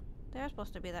 They're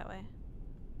supposed to be that way.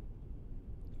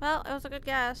 Well, it was a good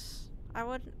guess. I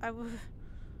would...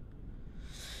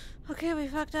 Okay, we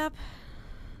fucked up.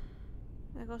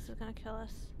 The ghost is gonna kill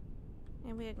us.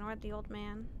 And we ignored the old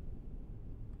man.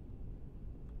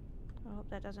 I hope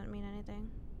that doesn't mean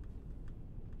anything.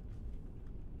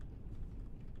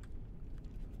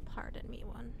 Pardon me,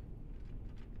 one.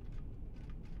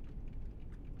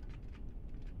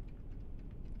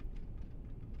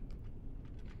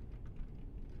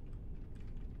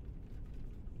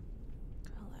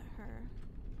 I'll let her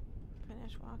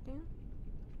finish walking.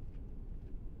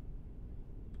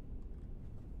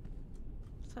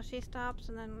 So she stops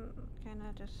and then kind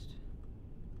of just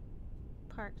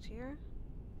parks here.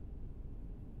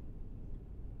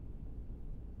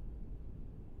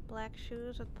 Black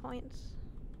shoes with points.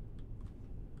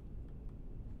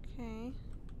 Okay.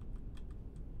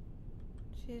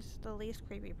 She's the least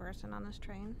creepy person on this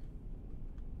train.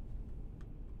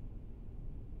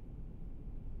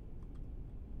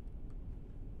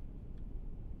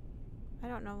 I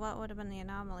don't know what would have been the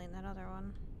anomaly in that other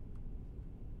one.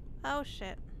 Oh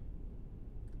shit.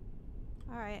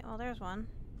 Alright, well there's one.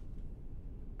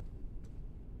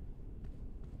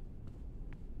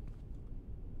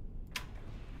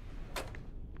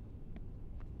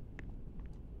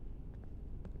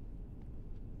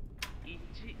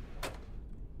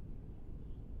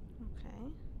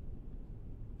 Okay.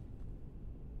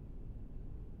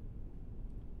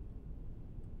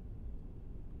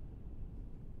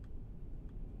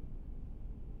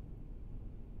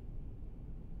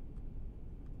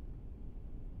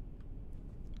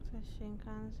 So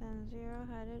Shinkansen 0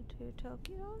 headed to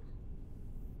Tokyo.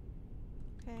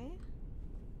 Okay.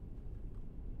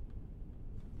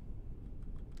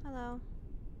 Hello.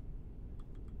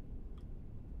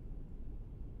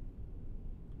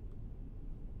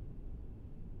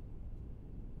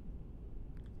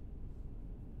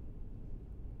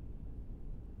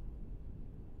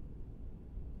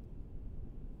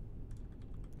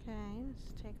 Okay,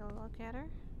 let's take a look at her.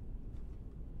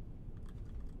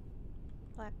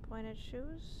 Black pointed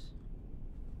shoes.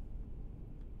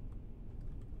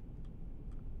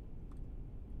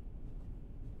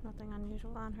 Nothing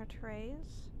unusual on her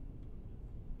trays.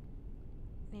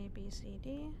 A, B, C,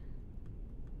 D.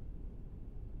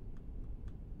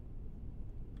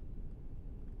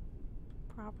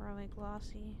 Properly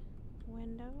glossy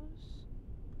windows.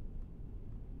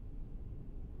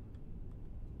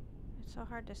 It's so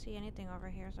hard to see anything over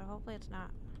here, so hopefully it's not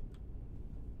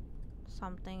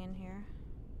something in here.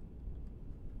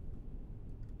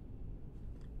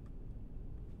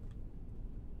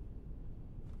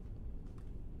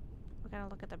 We gotta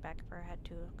look at the back of her head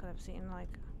too, because I've seen like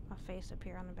a face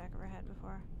appear on the back of her head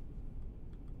before.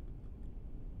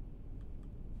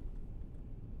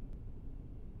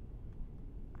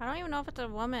 I don't even know if it's a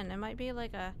woman. It might be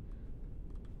like a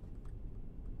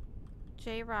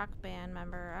J-rock band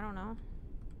member. I don't know.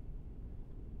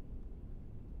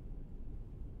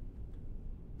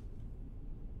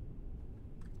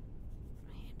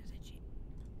 My hand is itchy.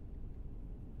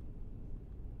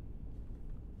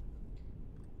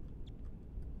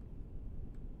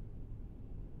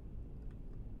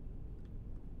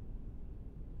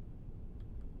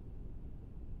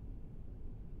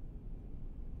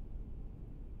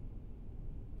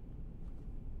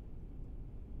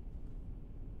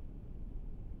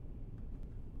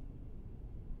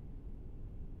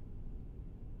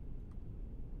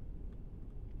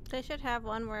 They should have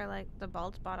one where like the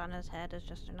bald spot on his head is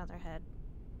just another head.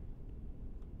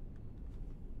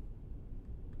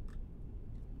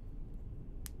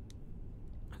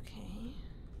 Okay.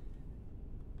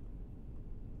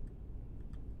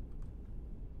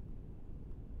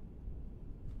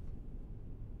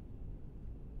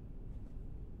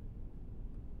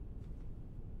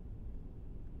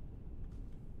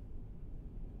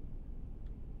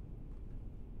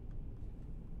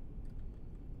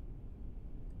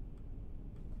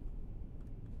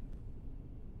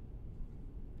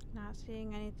 Not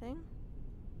seeing anything.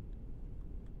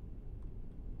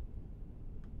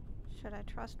 Should I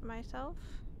trust myself?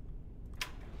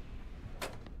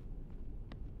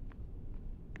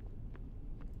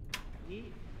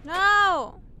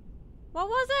 No! What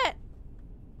was it?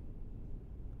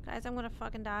 Guys, I'm gonna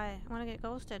fucking die. I'm gonna get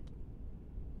ghosted.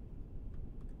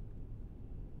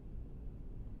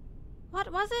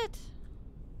 What was it?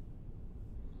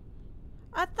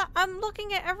 I'm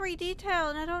looking at every detail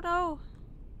and I don't know.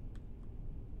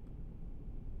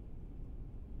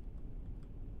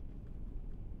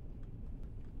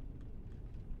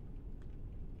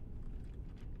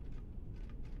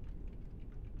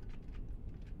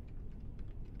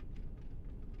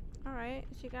 Alright,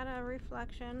 she got a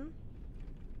reflection.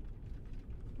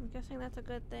 I'm guessing that's a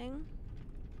good thing.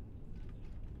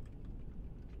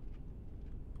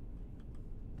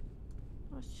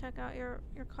 Let's check out your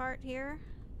cart here.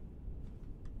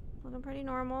 Looking pretty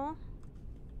normal.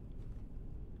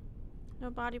 No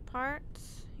body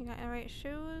parts. You got your right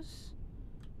shoes.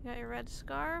 You got your red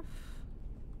scarf.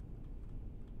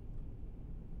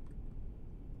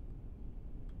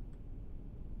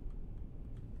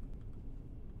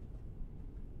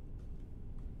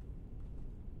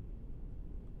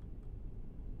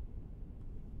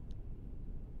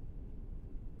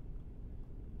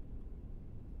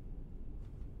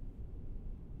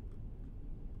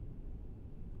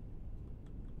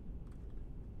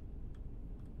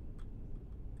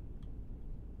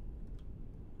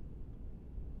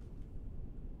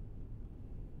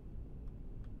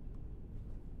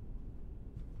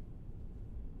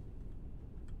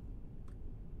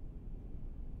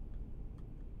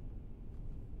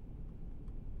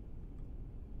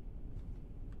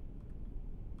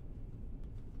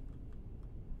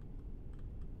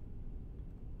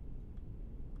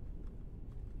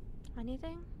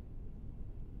 Anything?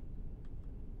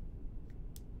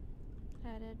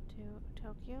 Headed to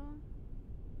Tokyo.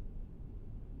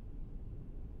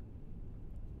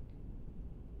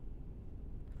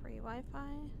 Free Wi-Fi.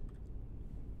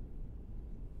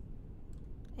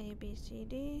 A, B, C,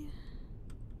 D.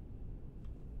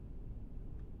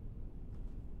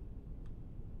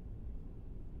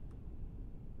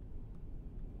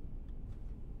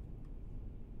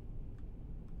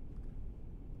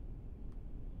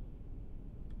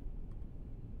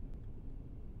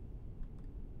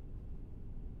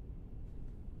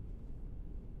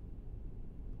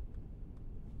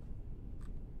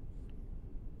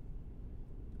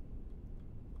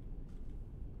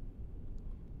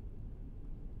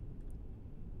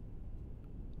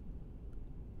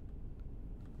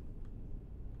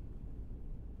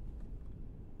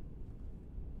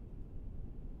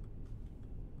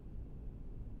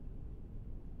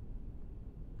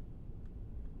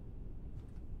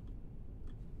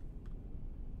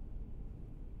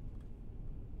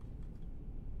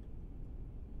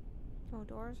 No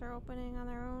doors are opening on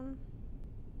their own.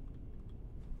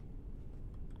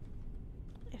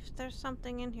 If there's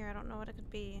something in here, I don't know what it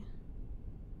could be.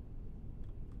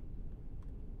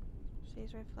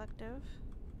 She's reflective.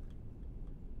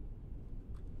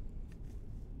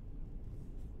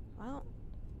 Well,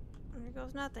 there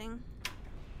goes nothing.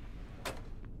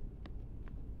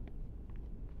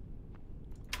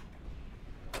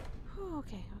 Whew,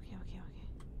 okay.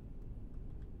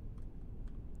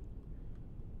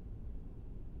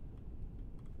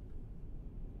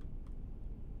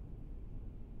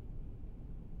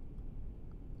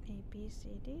 A, B, C,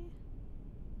 D.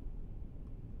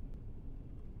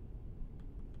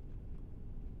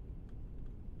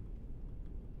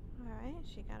 Alright,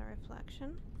 she got a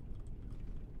reflection.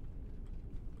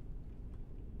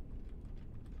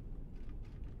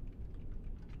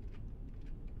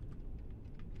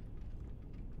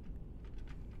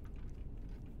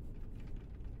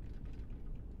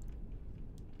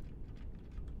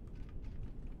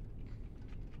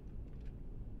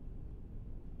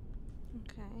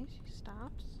 Okay, she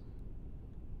stops.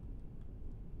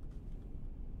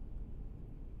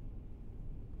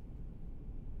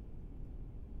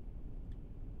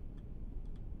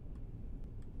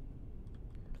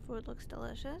 Food looks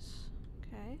delicious.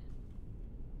 Okay.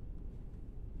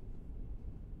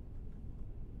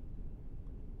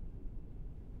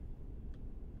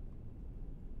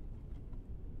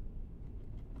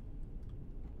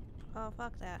 Oh,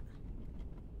 fuck that.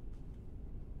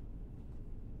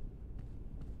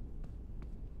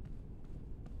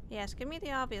 Yes, give me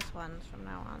the obvious ones from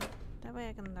now on. That way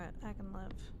I can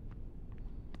live.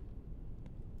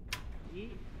 Yeah.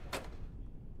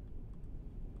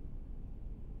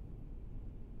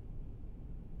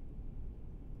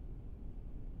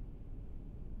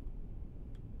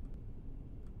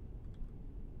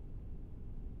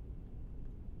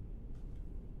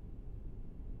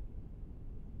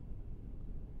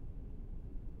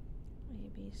 A,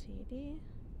 B, C, D.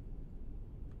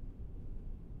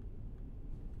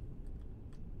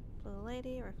 Blue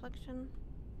lady, reflection.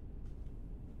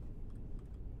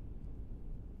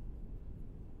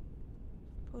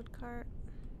 Food cart.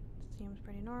 Seems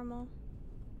pretty normal.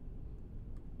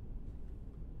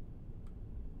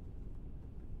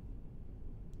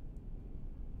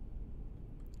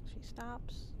 She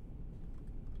stops.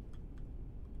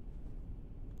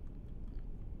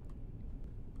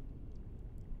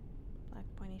 Black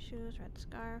pointy shoes, red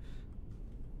scarf.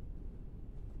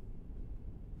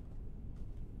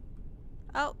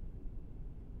 Oh!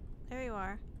 There you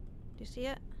are. Do you see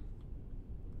it?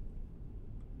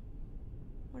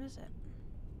 What is it?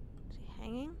 Is he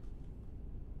hanging?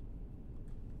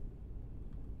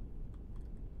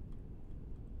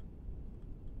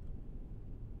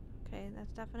 Okay,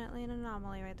 that's definitely an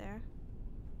anomaly right there.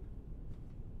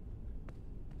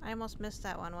 I almost missed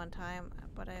that one time,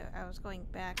 but I was going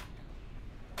back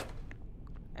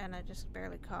and I just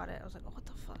barely caught it. I was like, oh, what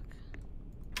the fuck?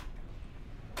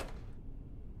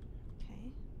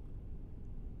 Okay.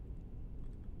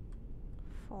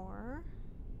 4.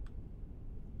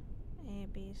 A,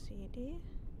 B, C, D.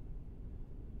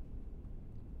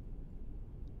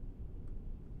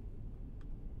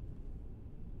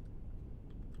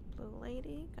 Blue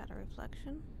lady, got a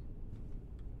reflection.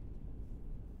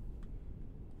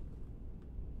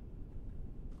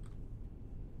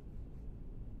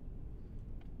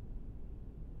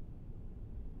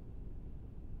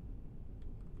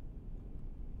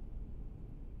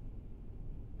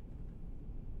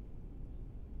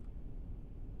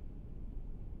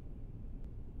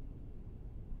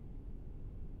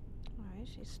 Alright,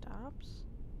 she stops.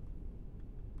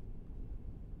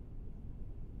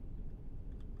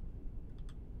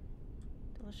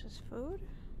 Delicious food.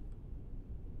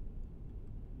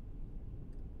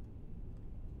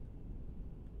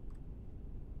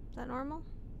 Is that normal?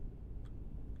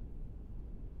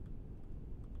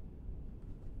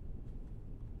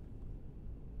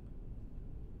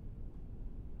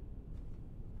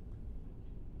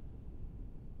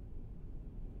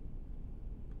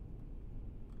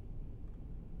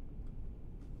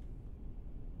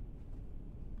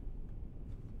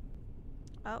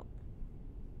 Oh.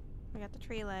 We got the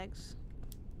tree legs.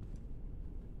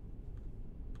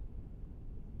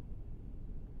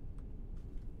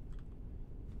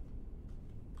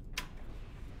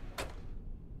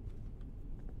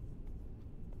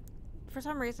 For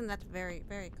some reason, that's very,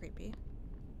 very creepy.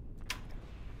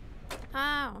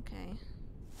 Ah, okay.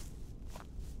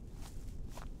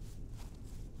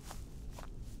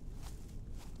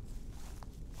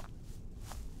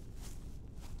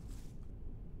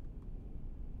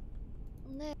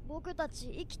ね、僕たち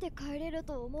生きて帰れる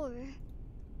と思う？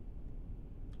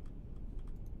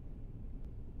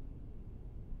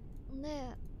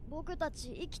ねえ、僕た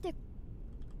ち生きて。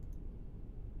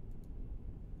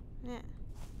ね。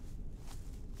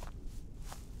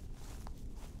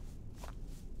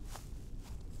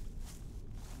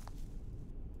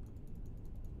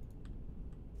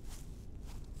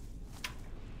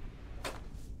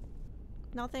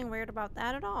Nothing weird about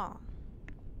that at all.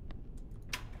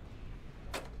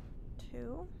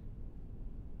 2.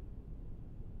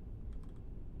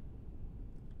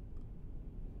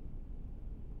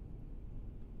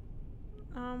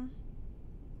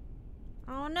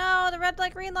 Oh no, the red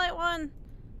light, green light one.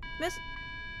 Miss.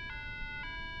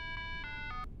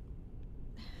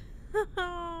 Oh,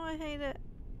 I hate it.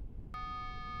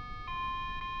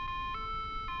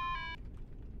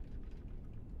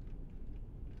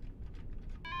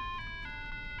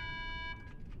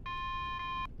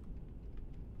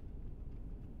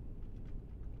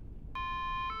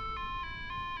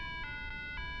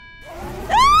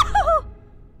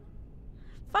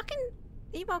 Fucking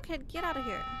emo kid, get out of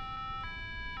here.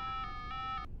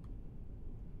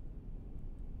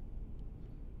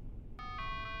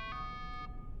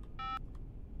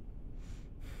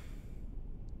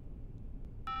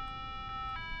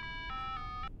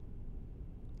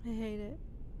 I hate it.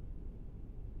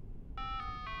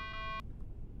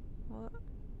 What?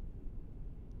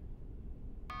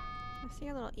 I see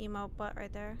a little emo butt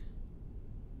right there.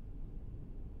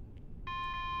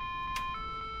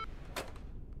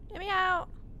 Get me out!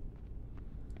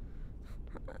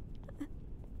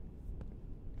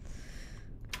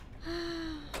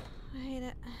 I hate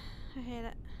it. I hate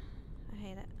it. I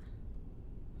hate it.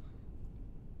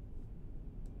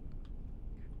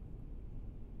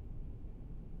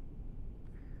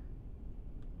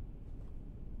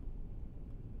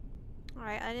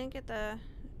 Alright, I didn't get the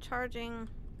charging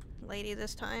lady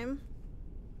this time.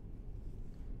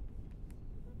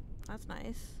 That's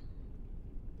nice.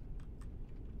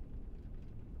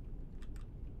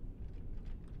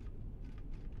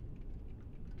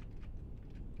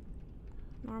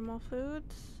 Normal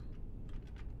foods.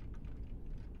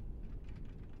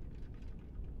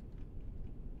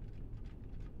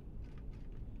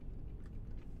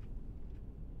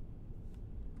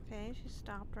 Okay, she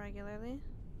stopped regularly.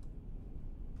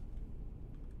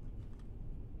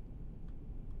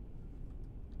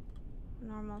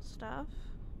 Normal stuff.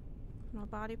 No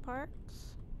body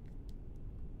parts.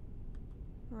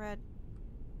 Red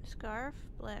scarf.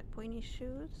 Black pointy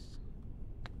shoes.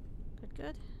 Good,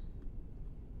 good.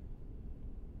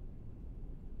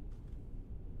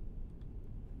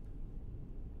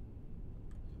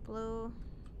 Blue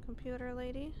computer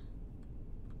lady.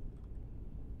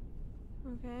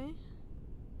 Okay.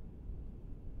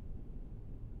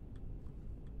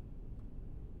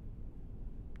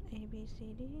 A, B,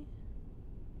 C, D.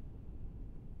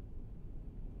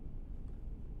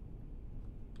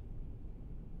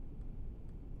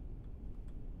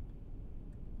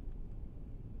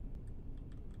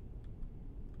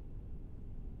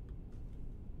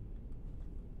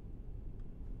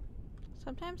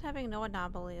 Sometimes having no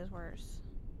anomaly is worse.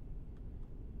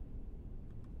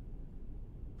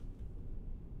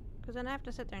 Because then I have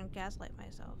to sit there and gaslight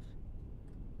myself.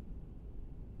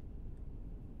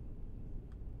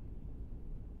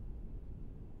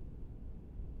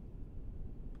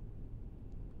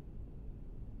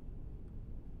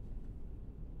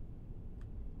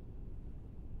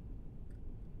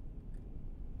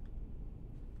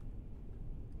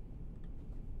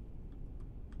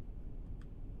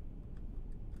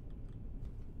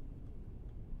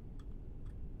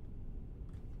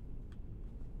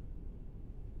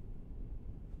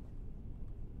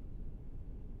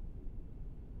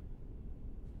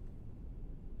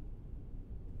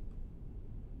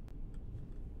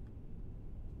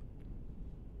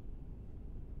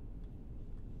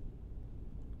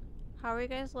 How are you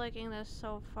guys liking this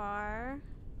so far?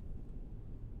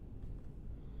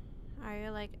 Are you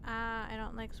like, I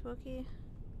don't like spooky?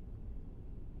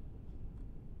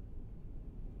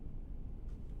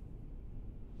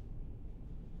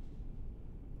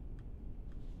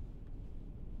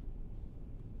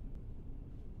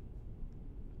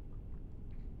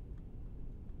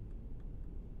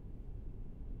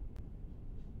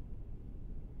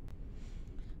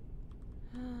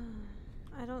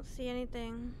 I don't see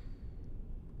anything.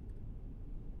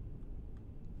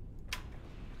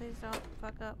 Please don't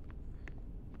fuck up.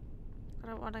 I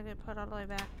don't want to get put all the way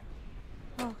back.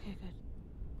 Okay,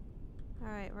 good.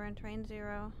 Alright, we're in train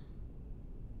 0.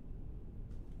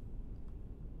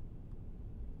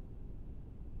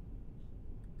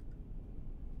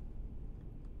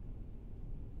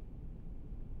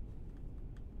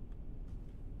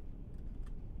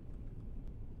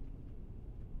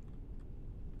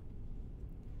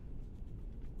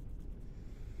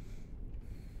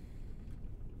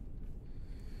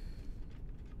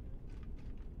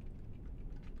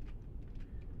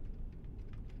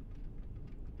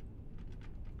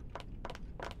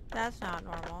 That's not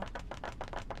normal.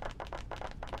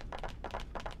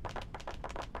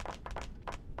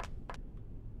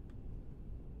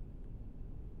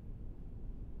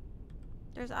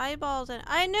 There's eyeballs in it.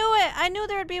 I knew it! I knew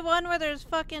there'd be one where there's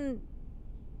fucking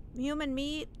human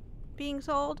meat being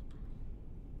sold.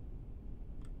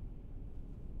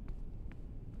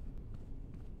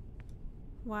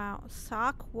 Wow.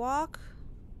 Sock walk?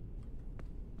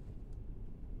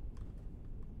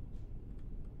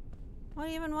 What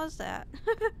even was that?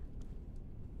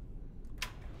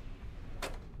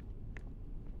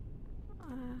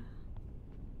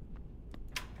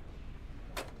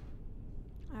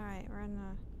 Alright, we're in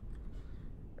the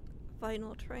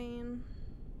final train.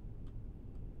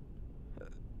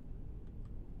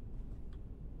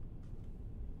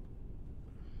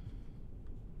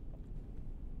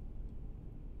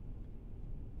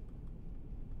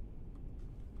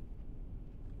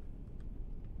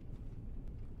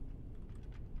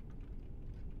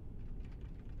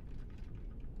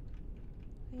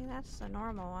 See, that's the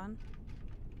normal one.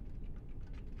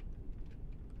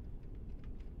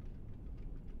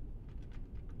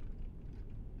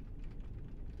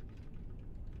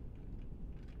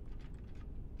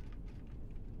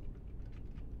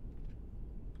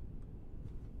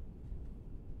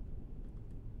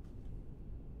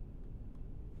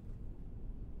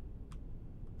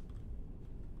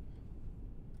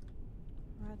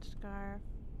 Red scarf,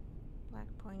 black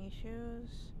pointy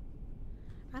shoes.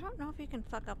 I don't know if you can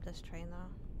fuck up this train though.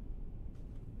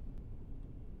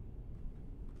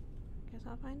 Guess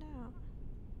I'll find out.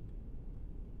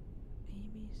 A,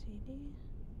 B, C, D.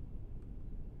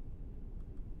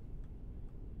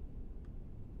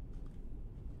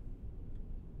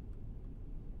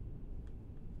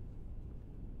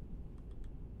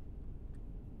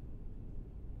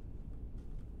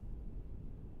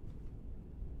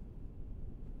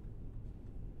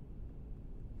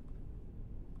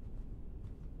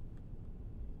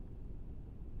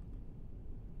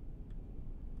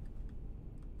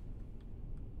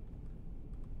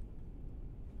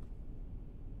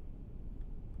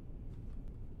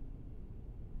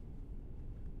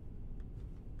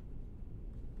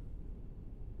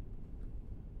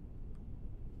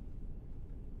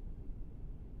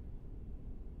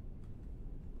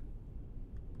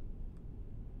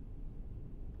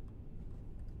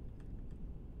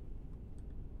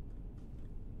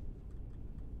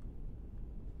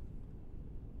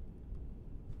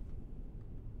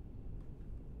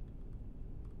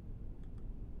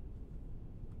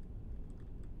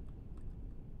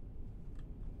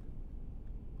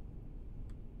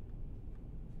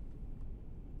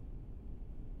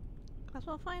 Guess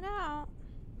we'll find out.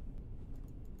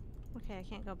 Okay, I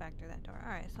can't go back through that door.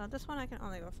 Alright, so this one I can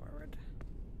only go forward.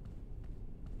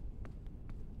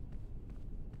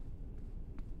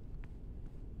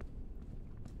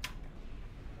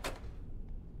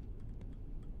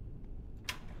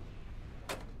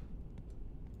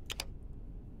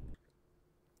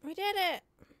 We did it!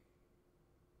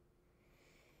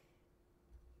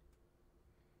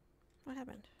 What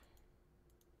happened?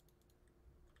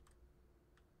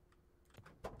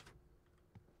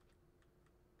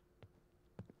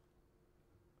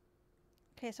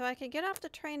 Okay, so I could get off the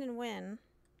train and win.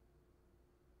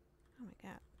 Oh my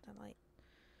god, the light.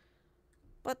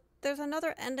 But there's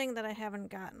another ending that I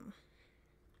haven't gotten.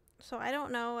 So I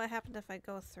don't know what happens if I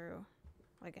go through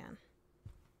again.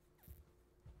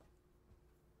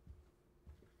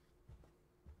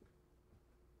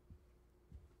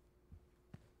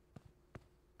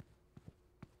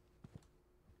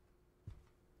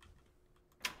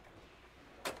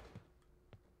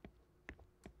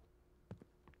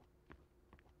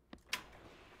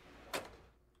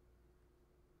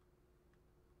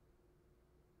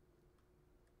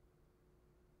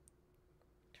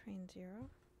 Train 0.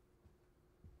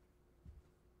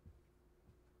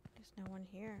 There's no one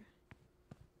here.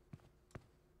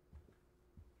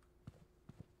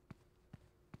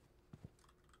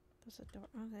 There's a door.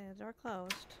 Okay, the door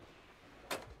closed.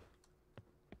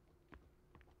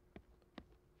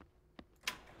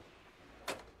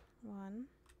 One.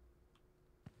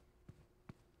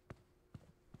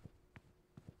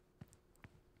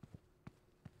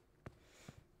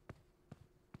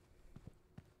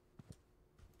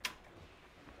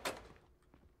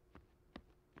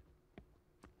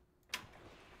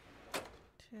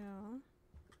 Two.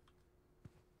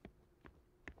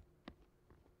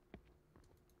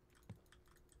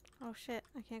 Oh shit,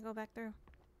 I can't go back through.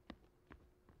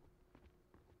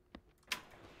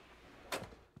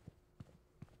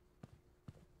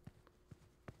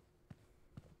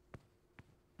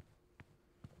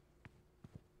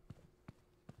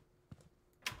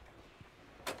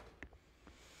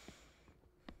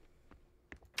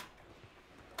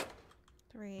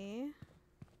 3.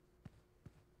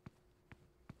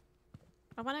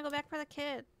 I want to go back for the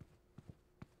kid.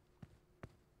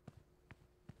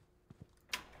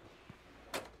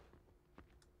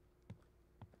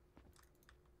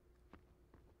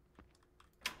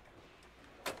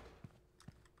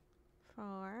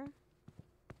 Four.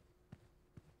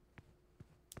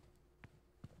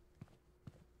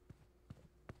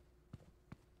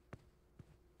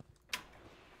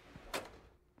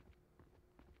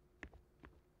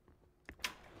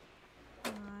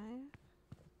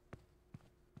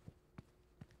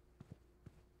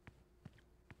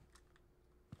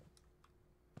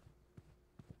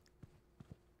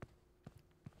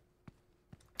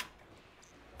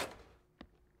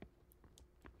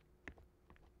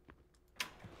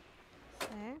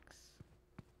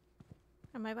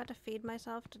 Am I about to feed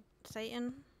myself to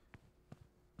Satan?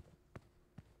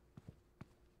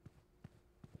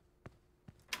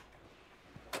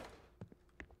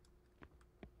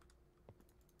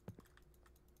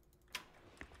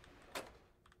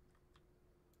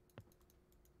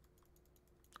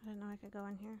 I didn't know I could go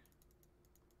in here.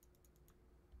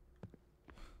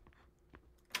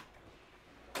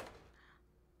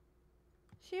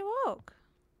 She woke.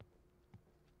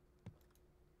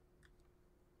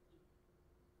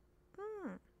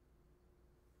 Hmm.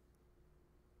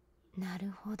 な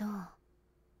るほど。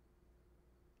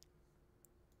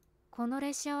この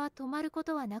列車は止まるこ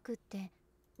とはなくって、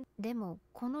でも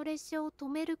この列車を止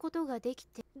めることができ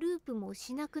て、ループも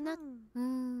しなくなっ、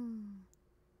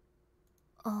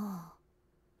あ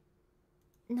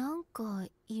あ。なんか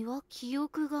記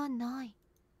憶がない。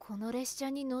この列車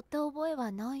に乗った覚え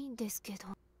はないんですけど。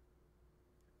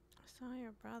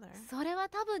それは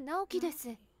多分直樹で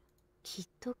す。きっ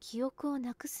と記憶を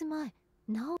なくす前、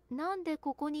なんで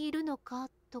ここにいるのか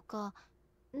とか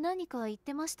何か言っ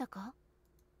てましたか？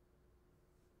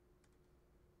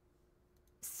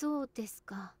そうです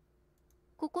か。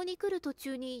ここに来る途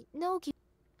中に直樹。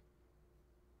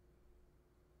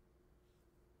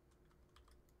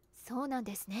そうなん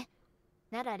ですね。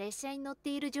なら列車に乗って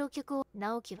いる乗客を、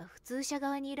直樹は普通車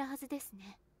側にいるはずです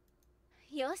ね。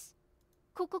よし、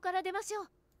ここから出ましょう。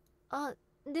あ、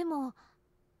でも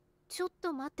ちょっ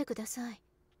と待ってください。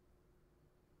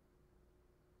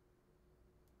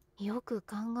よく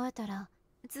考えたら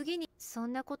次にそ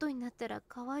んなことになったら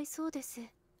かわいそうです。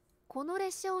この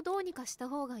列車をどうにかした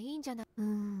方がいいんじゃない？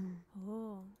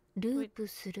ループ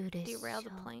する列車。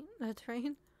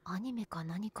アニメか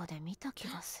何かで見た気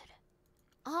がする。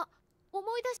あ、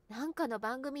思い出し、なんかの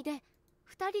番組で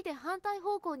2人で反対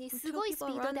方向にすごいスピ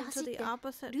ードで走ってル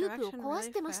ープを壊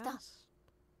してました。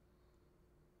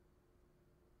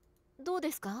どう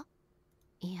ですか？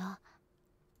いや、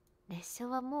列車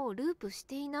はもうループし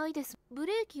ていないです。ブ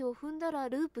レーキを踏んだら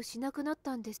ループしなくなっ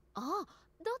たんです。ああ、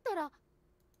だったら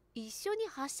一緒に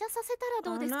発車させたら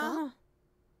どうですか？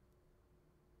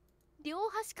両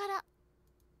端から。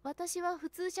私は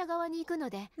普通車側に行くの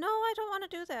で、No, I don't want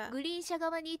to do that. グリーン車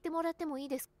側に行ってもらってもいい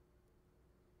ですか？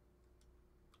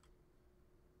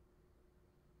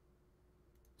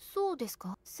そうです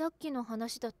か。さっきの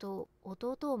話だと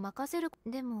弟を任せる。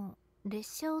でも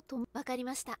列車をわかり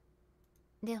ました。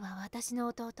では私の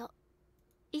弟、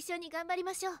一緒に頑張り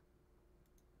ましょう。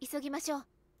急ぎましょう。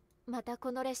また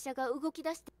この列車が動き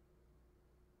出して、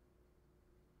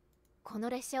こ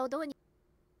の列車をどうに、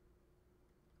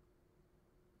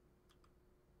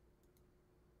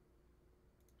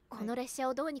この列車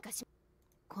をどうにかし、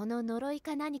この呪い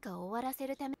か何かを終わらせ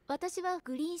るため、私は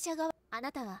グリーン車側、あ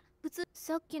なたは普通。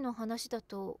さっきの話だ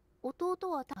と弟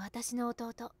は私の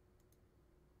弟。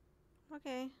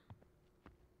Okay.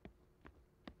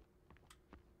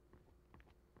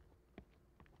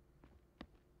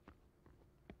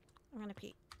 I'm gonna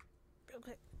pee real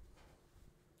quick.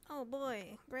 Oh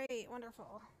boy, great,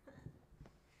 wonderful.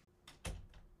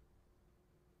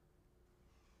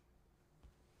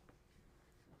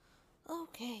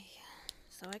 Okay,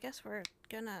 so I guess we're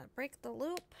gonna break the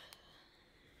loop.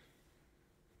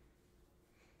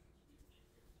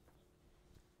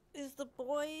 Is the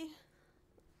boy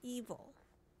evil?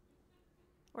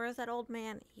 Or is that old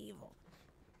man evil?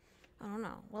 I don't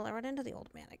know. Will I run into the old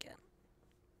man again?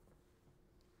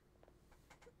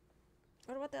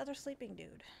 What about the other sleeping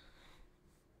dude?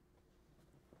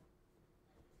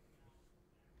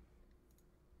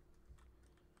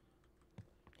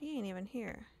 He ain't even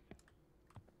here.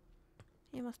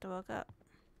 He must have woke up.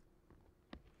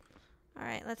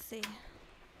 Alright, let's see.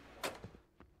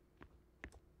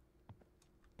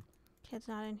 Kid's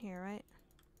not in here, right?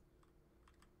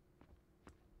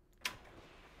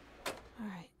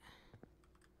 Alright.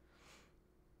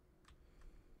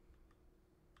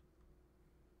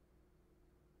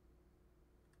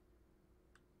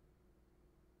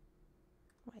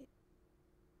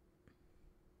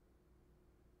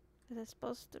 Is it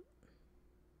supposed to?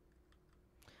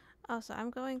 Oh, so I'm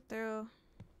going through.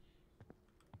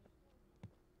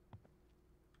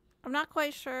 I'm not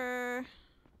quite sure.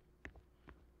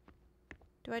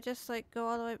 Do I just like go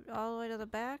all the way to the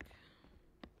back?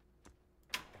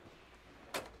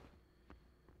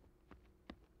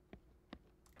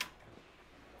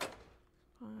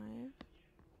 Five.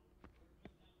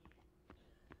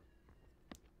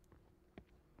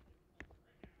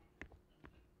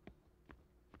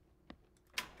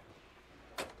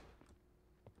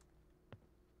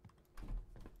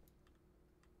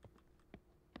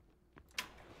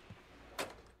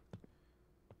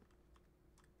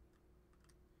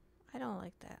 I don't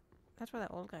like that. That's where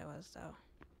that old guy was, though.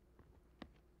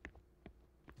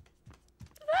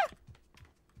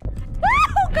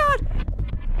 Oh God!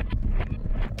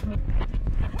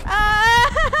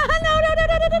 No!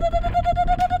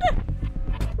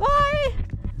 Why?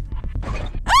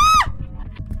 Ah!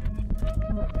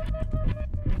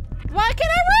 Why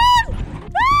can't I run?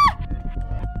 Ah!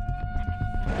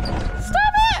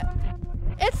 Stop it!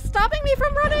 It's stopping me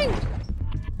from running.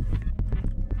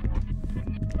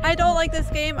 I don't like this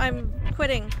game. I'm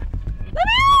quitting. Let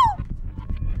me out!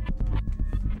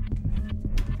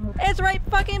 It's right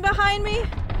fucking behind me.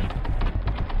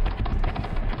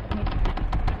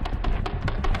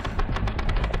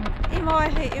 Emo, I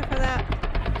hate you for that.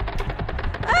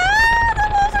 Ah! The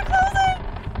walls are closing!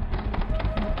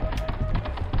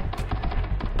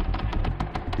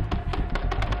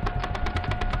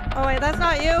 Oh wait, that's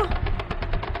not you.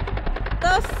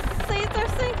 Those seats are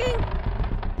sinking.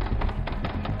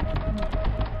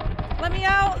 Let me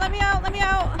out! Let me out! Let me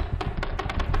out!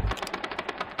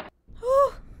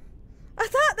 Whew. I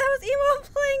thought that was Emo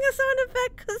playing a sound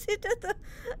effect because he did the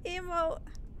emote.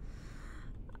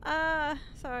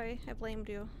 Sorry, I blamed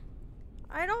you.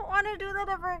 I don't want to do that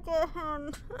ever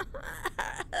again.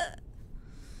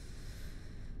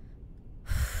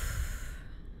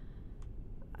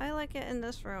 I like it in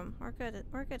this room. We're good.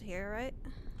 We're good here, right?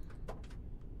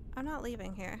 I'm not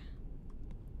leaving here.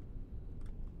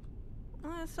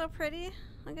 Oh, it's so pretty.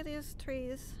 Look at these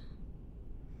trees.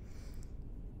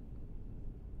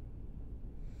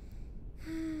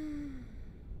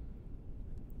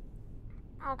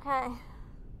 Okay.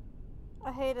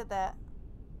 I hated that.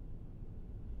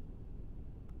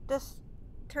 Just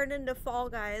turned into Fall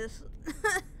Guys.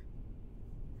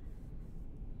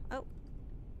 Oh.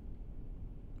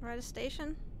 We're at a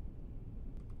station.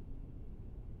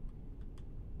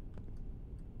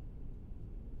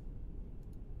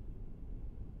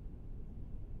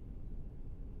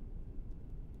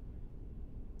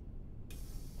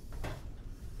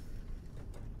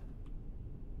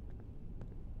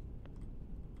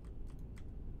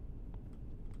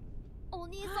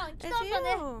 It's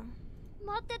you!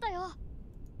 待ってたよ。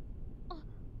お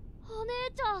姉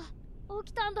ちゃん、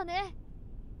起きたんだね。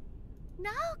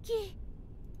直樹、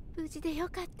無事でよ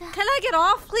かった。 Can I get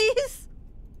off, please?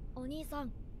 お兄さ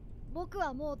ん、僕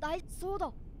はもうそう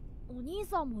だ。お兄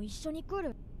さんも一緒に来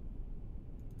る。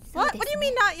What? What do you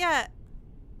mean not yet?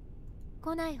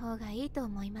 来ない方がいいと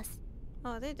思います。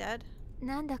 Oh, they dead.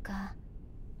 なんだか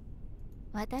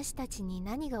私たちに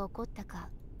何が起こったか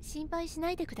心配し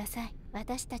ないでください。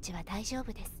私たちは大丈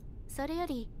夫です。それよ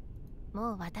り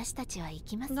もう私たちは行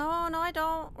きます。 No, no, I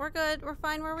don't. We're good. We're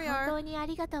fine where we 本 are. 当にあ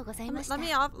りがとうございました。 Let me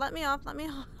off. Let me off. Let me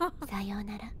off. さよう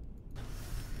なら。 Let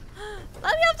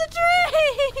me off the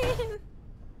train!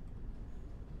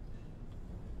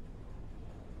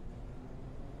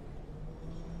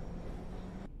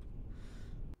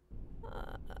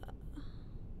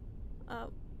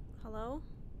 Hello?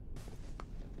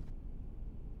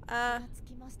 着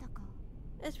きましたか。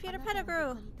 It's Peter あなたは Pettigrew.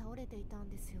 床に倒れていたん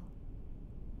ですよ。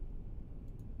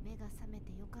目が覚め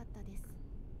てよかったです。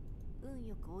運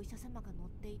よくお医者様が乗っ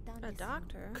ていたん A ですよ。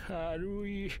 doctor? 軽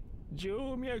い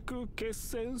静脈血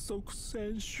栓塞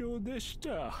栓症でし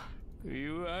た。い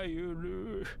わゆ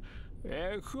る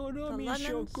エコノミー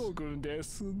症候群で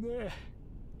すね。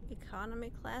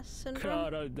 Economy class syndrome?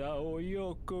 体を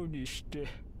横にして。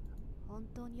本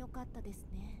当によかったです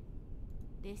ね。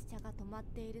列車が止まっ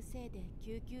ているせいで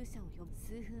救急車を呼ぶ。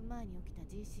数分前に起きた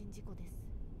人身事故です。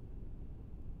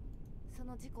そ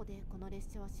の事故でこの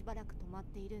列車はしばらく止まっ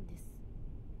ているんです。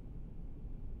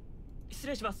失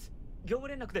礼します。業務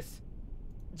連絡です。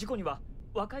事故には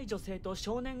若い女性と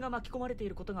少年が巻き込まれてい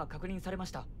ることが確認されま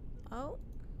した。 Oh?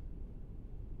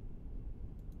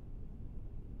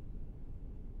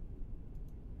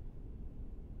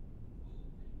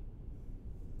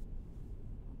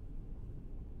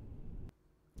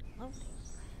 Oh.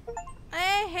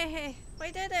 Hey,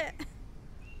 we did it.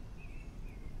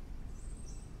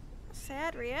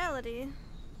 Sad reality.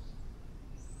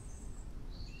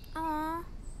 Aww.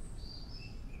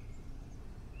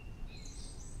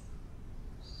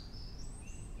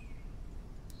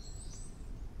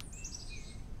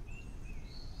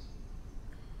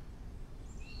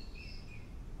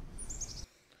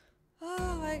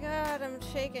 Oh my god, I'm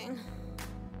shaking.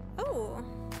 Oh.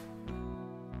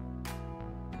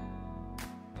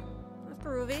 That's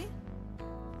groovy.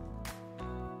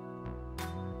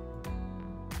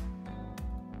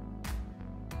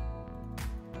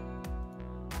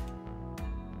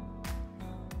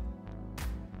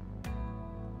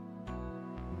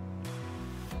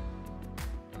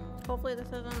 Hopefully this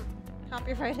isn't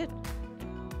copyrighted.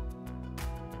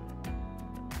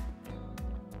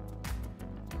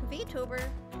 VTuber.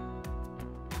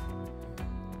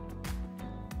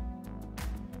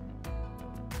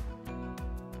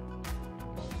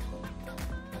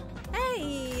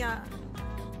 Hey!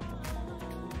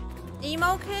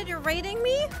 Emo kid, you're raiding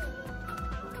me?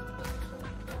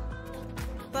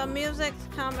 The music's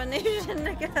combination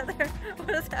together. What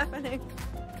is happening?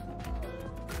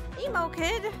 Emo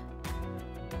kid?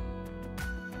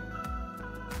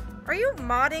 Are you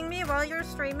modding me while you're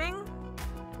streaming?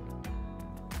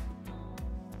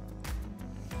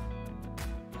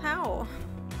 How?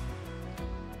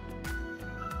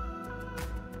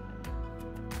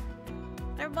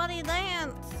 Everybody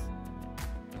dance!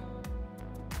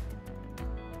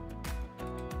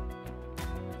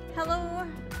 Hello?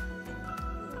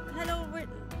 Hello,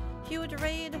 huge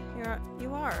raid?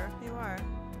 You are.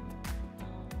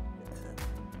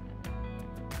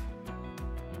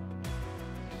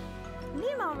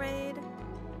 Nemo raid.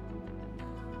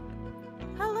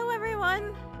 Hello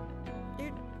everyone!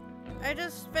 I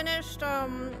just finished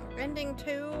ending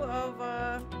 2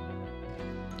 of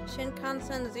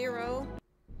Shinkansen 0.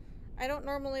 I don't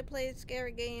normally play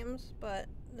scary games, but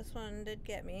this one did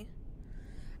get me.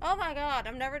 Oh my god,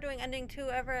 I'm never doing ending 2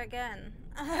 ever again.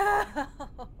 That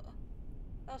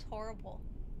was horrible.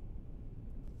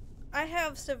 I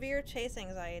have severe chase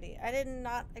anxiety. I did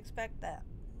not expect that.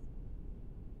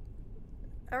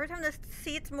 Every time the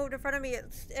seats moved in front of me,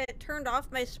 it turned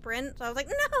off my sprint. So I was like,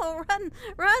 no,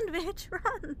 run, bitch,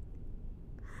 run.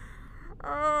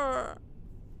 Oh.